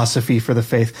 philosophy for the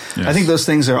faith. Yes. I think those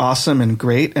things are awesome and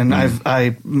great. And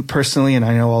I personally, and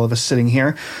I know all of us sitting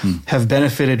here, have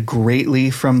benefited greatly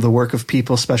from the work of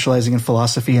people specializing in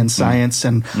philosophy and science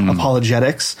and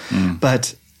apologetics.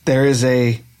 But there's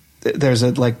a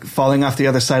like falling off the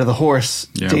other side of the horse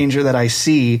danger that I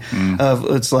see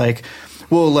of it's like,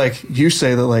 well, like you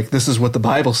say that like this is what the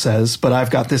Bible says, but I've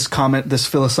got this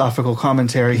philosophical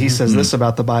commentary. He says this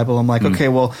about the Bible. I'm like, okay,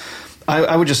 well,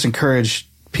 I would just encourage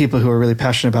people who are really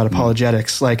passionate about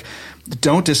apologetics, like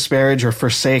don't disparage or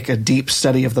forsake a deep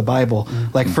study of the Bible.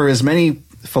 Like for as many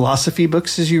philosophy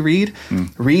books as you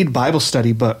read Bible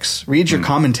study books, read your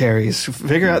commentaries,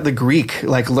 figure out the Greek,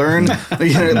 like learn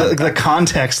the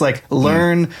context, like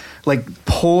learn, like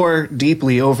pore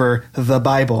deeply over the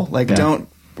Bible. Like don't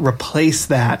replace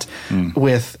that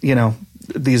with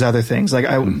these other things. Like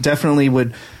I definitely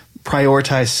would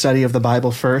prioritize study of the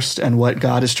Bible first and what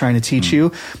God is trying to teach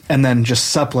you, and then just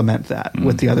supplement that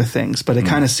with the other things. But it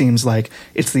kind of seems like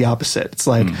it's the opposite. It's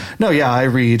like I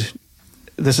read,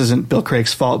 this isn't Bill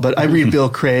Craig's fault, but I read Bill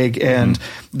Craig and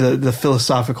the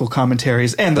philosophical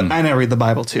commentaries, and I read the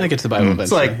Bible too. I get to the Bible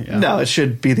eventually. It's like, no, it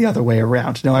should be the other way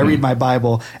around. No, I read my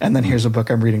Bible, and then here's a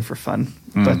book I'm reading for fun.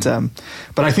 But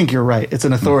I think you're right. It's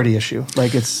an authority issue.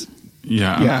 Like it's...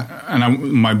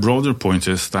 And my broader point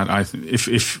is that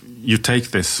if you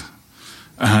take this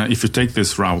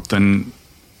route, then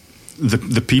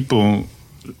the people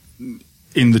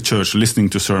in the church listening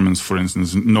to sermons, for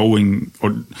instance, knowing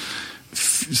or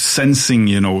sensing,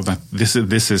 that this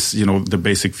is the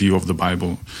basic view of the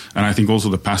Bible, and I think also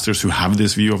the pastors who have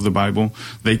this view of the Bible,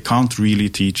 they can't really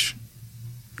teach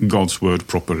God's word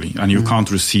properly, and you can't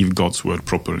receive God's word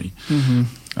properly.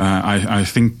 I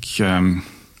think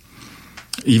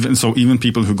even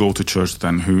people who go to church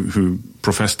then who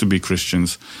profess to be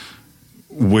Christians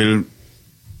will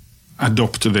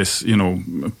adopt this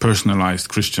personalized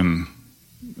Christian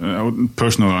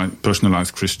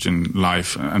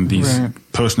life and these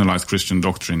personalized Christian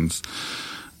doctrines,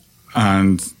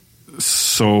 and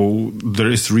so there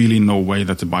is really no way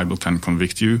that the Bible can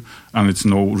convict you, and it's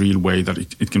no real way that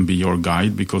it can be your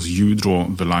guide, because you draw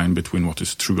the line between what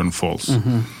is true and false.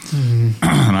 And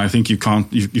I think you can't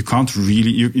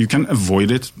really you can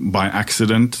avoid it by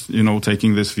accident,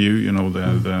 taking this view,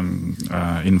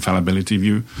 the infallibility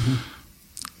view,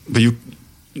 but you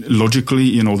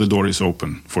logically, the door is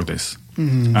open for this.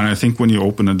 And I think when you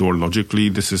open a door logically,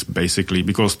 this is basically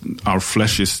because our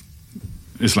flesh is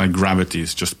like gravity,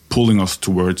 is just pulling us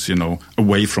towards,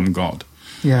 away from God.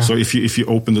 Yeah. So if you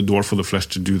open the door for the flesh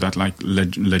to do that, like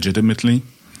legitimately,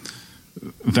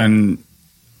 then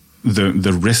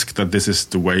the risk that this is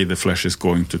the way the flesh is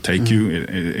going to take you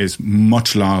is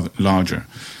much larger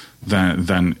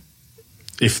than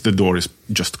if the door is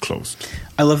just closed.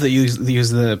 I love that you use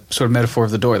the sort of metaphor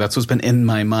of the door. That's what's been in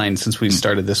my mind since we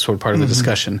started this sort of part of the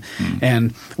discussion.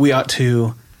 And we ought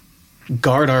to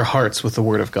guard our hearts with the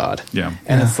Word of God. Yeah.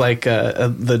 And it's like I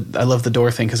love the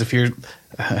door thing, because if you're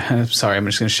sorry, I'm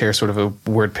just going to share sort of a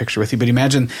word picture with you, but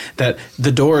imagine that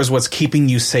the door is what's keeping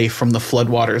you safe from the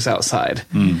floodwaters outside.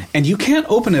 And you can't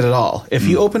open it at all. If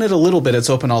you open it a little bit, it's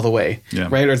open all the way. Yeah.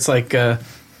 Right? Or it's like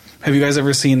have you guys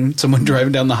ever seen someone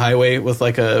driving down the highway with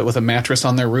a mattress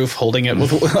on their roof, holding it with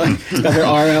their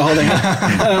arm out, holding it?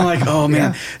 And I'm like, oh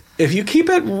man, if you keep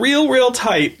it real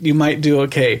tight, you might do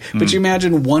okay. But you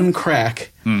imagine one crack,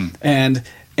 and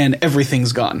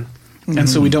everything's gone. And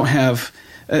so we don't have,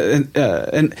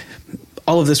 and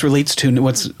all of this relates to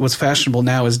what's fashionable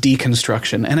now is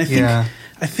deconstruction. And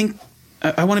I think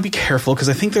I want to be careful because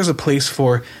I think there's a place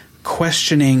for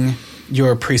questioning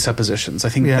your presuppositions. I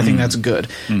think that's good.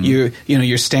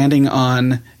 You're standing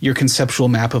on your conceptual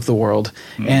map of the world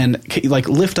and like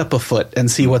lift up a foot and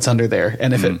see what's under there,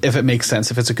 and if it makes sense,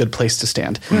 if it's a good place to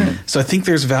stand. So I think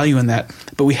there's value in that.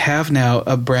 But we have now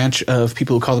a branch of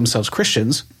people who call themselves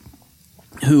Christians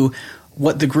who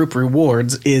what the group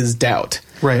rewards is doubt.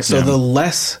 Right. So the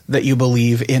less that you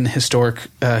believe in historic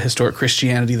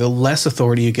Christianity, the less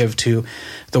authority you give to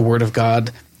the Word of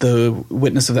God, the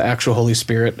witness of the actual Holy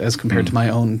Spirit as compared to my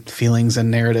own feelings and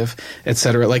narrative,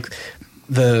 etc. Like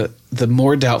the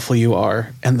more doubtful you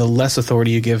are and the less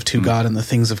authority you give to God and the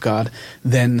things of God,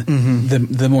 then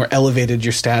the more elevated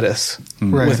your status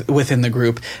within the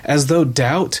group. As though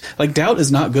doubt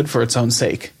is not good for its own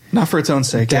sake. Not for its own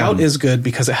sake. Doubt is good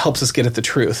because it helps us get at the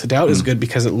truth. Doubt is good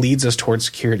because it leads us towards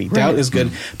security. Right. Doubt is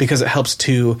good because it helps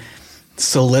to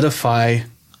solidify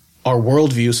our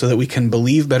worldview so that we can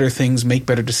believe better things, make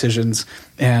better decisions,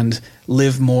 and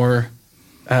live more,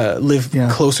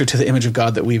 closer to the image of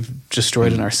God that we've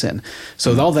destroyed in our sin.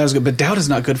 So all that is good, but doubt is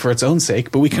not good for its own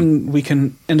sake. But we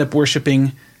can end up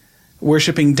worshiping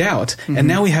doubt, and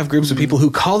now we have groups of people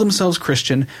who call themselves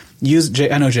Christian.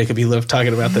 I know, Jacob, you love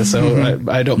talking about this, so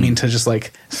I don't mean to just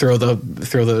like throw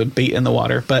the bait in the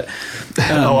water, but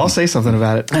I'll say something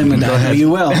about it. Go ahead. You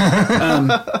will.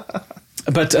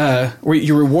 But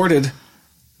you're rewarded.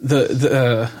 I don't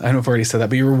know if I've already said that,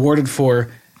 but you're rewarded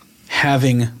for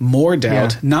having more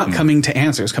doubt, not coming to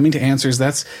answers. Coming to answers,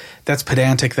 that's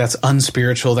pedantic, that's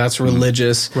unspiritual, that's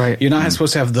religious. Right. You're not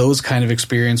supposed to have those kind of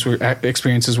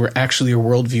experiences where actually your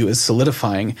worldview is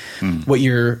solidifying.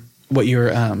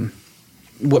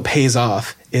 What pays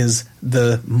off is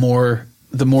the more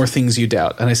things you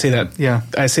doubt. And I say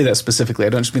that specifically. I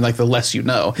don't just mean like the less you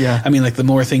know. Yeah. I mean like the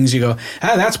more things you go,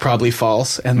 that's probably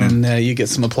false, and then you get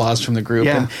some applause from the group.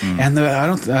 Yeah. And I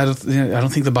don't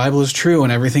think the Bible is true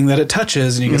and everything that it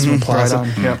touches, and you get some applause.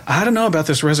 Right on. Yep. I don't know about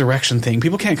this resurrection thing.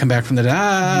 People can't come back from the dead.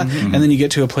 And then you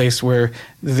get to a place where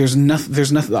there's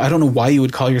nothing. I don't know why you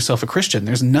would call yourself a Christian.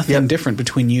 There's nothing different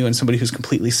between you and somebody who's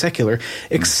completely secular,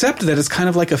 except that it's kind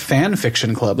of like a fan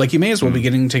fiction club. Like you may as well be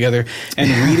getting together and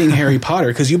reading Harry Potter,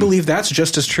 because you believe that's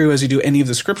just as true as you do any of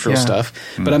the scriptural stuff.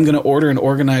 But I'm going to order and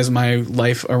organize my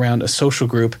life around a social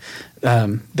group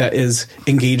that is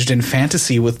engaged in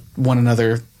fantasy with one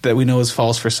another that we know is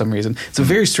false for some reason. It's a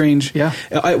very strange.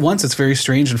 At once, it's very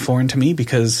strange and foreign to me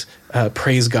because,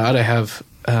 praise God, I have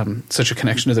such a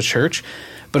connection to the church.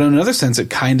 But in another sense, it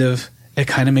kind of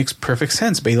makes perfect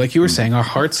sense. But like you were saying, our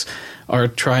hearts are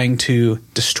trying to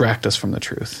distract us from the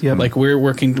truth. Yep. Like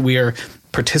we are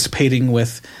participating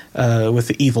with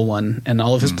the evil one and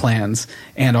all of his plans,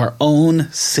 and our own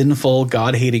sinful,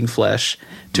 God-hating flesh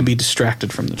to be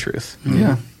distracted from the truth.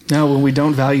 Yeah. Now, when we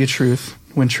don't value truth,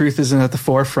 when truth isn't at the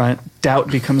forefront, doubt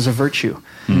becomes a virtue.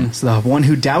 So the one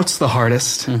who doubts the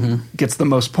hardest gets the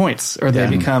most points, or they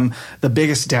become the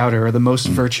biggest doubter or the most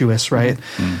virtuous, right?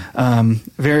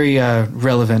 Very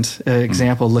relevant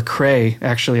example. Lecrae,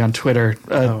 actually, on Twitter.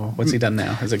 What's he done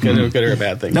now? Is it good or a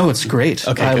bad thing? No, it's great.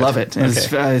 Okay, I good. love it. And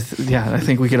I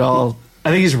think we could all... I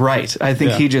think he's right. I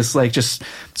think he just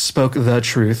spoke the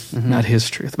truth, not his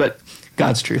truth, but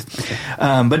God's truth. Okay.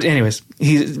 But anyways,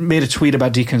 he made a tweet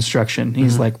about deconstruction.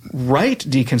 He's like, right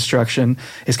deconstruction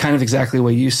is kind of exactly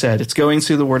what you said. It's going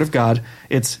through the Word of God.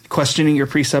 It's questioning your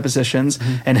presuppositions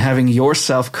and having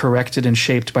yourself corrected and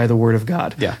shaped by the Word of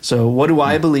God. Yeah. So what do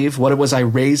I believe? What was I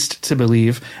raised to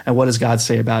believe? And what does God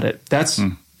say about it? That's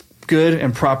good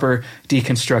and proper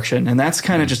deconstruction. And that's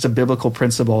kind of just a biblical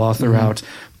principle all throughout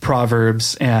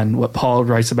Proverbs and what Paul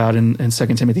writes about in 2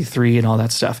 Timothy 3 and all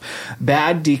that stuff.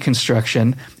 Bad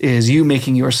deconstruction is you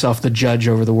making yourself the judge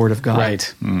over the Word of God.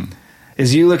 Right.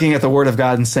 Is you looking at the Word of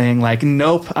God and saying like,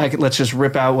 nope, let's just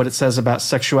rip out what it says about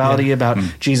sexuality, about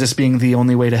Jesus being the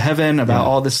only way to heaven, about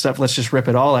all this stuff. Let's just rip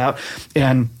it all out.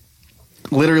 And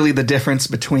literally the difference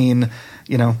between,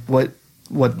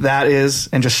 what that is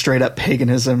and just straight up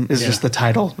paganism is just the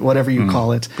title, whatever you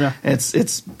call it. Yeah.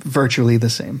 It's virtually the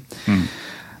same.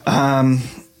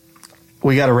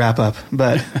 We got to wrap up,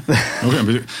 but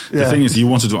the thing is, you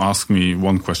wanted to ask me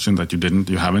one question that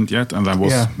you haven't yet, and that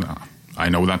was, I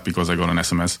know that because I got an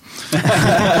SMS.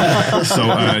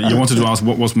 So you wanted to ask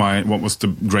what was the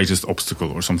greatest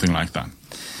obstacle or something like that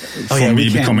for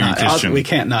me becoming a Christian. We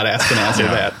can't not ask and answer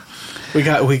that.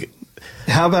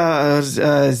 How about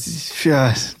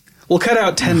we'll cut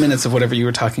out 10 minutes of whatever you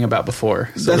were talking about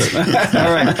before. So all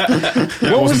right.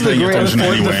 What was the greatest?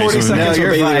 The 40 seconds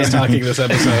where Bailey was talking this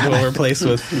episode we'll replace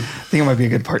with... I think it might be a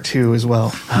good part 2 as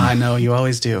well. I know, you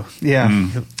always do. Yeah.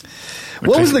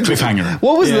 What was the cliffhanger?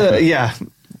 What was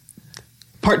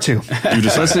Part 2.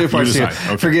 Let's do part 2.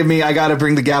 Okay. Forgive me, I got to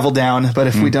bring the gavel down. But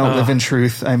if we don't live in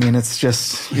truth, I mean, it's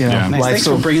just Nice. Thanks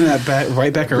for bringing that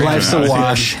right back around. Life's a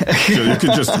wash. You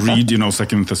could just read, 2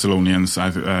 Thessalonians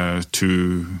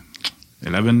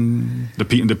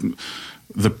 2:11.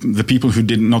 The people who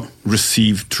did not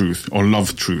receive truth or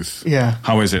love truth. Yeah.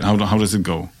 How is it? How does it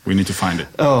go? We need to find it.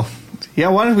 Oh, yeah.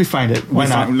 Why don't we find it? Why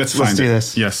not? Let's find do it.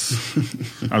 this. Yes.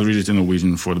 I'll read it in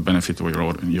Norwegian for the benefit of your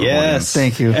audience. Yes.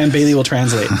 Thank you. And Bailey will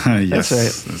translate. Yes. That's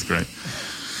right. That's great.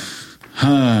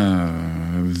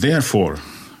 Therefore,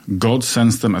 God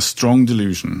sends them a strong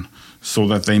delusion so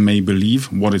that they may believe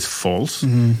what is false,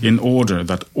 in order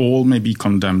that all may be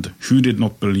condemned who did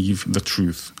not believe the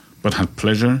truth, but had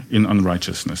pleasure in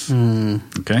unrighteousness.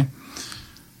 Okay?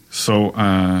 So,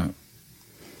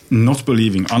 not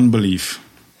believing, unbelief,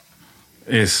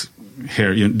 is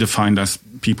here defined as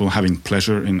people having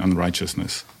pleasure in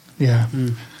unrighteousness. Yeah.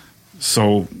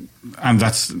 So, and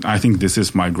I think this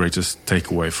is my greatest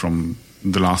takeaway from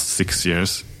the last 6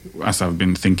 years, as I've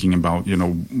been thinking about,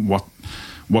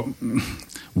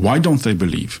 why don't they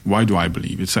believe? Why do I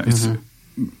believe? It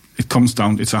comes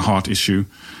down, it's a heart issue.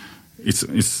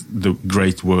 It's the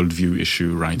great worldview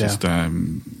issue, right? Yeah. It's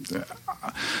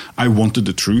I wanted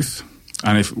the truth,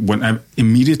 and if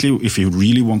you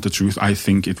really want the truth, I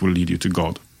think it will lead you to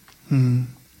God. And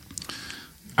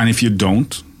if you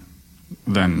don't,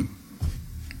 then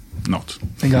not.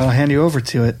 And God will hand you over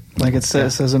to it, like it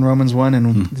says in Romans 1,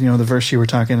 and the verse you were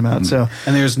talking about. So,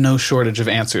 and there's no shortage of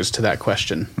answers to that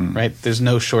question, right? There's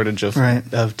no shortage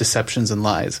of deceptions and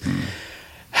lies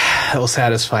that will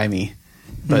satisfy me,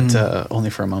 but only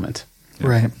for a moment.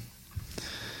 Right.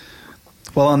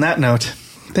 Well, on that note,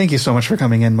 thank you so much for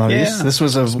coming in, Marius. Yeah. This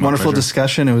was a wonderful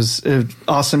discussion. It was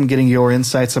awesome getting your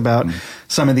insights about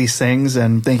some of these things,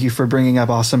 and thank you for bringing up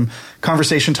awesome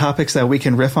conversation topics that we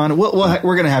can riff on. We're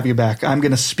going to have you back. I'm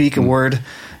going to speak a word,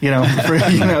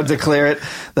 declare it.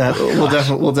 That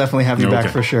we'll definitely have you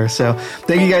back for sure. So,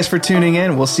 thank you guys for tuning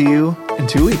in. We'll see you in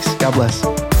 2 weeks. God bless.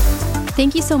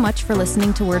 Thank you so much for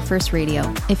listening to Word First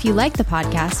Radio. If you like the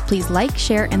podcast, please like,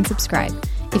 share, and subscribe.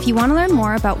 If you want to learn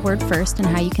more about Word First and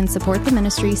how you can support the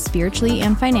ministry spiritually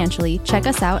and financially, check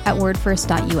us out at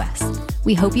wordfirst.us.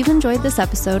 We hope you've enjoyed this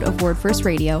episode of Word First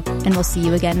Radio, and we'll see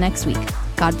you again next week.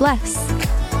 God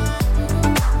bless.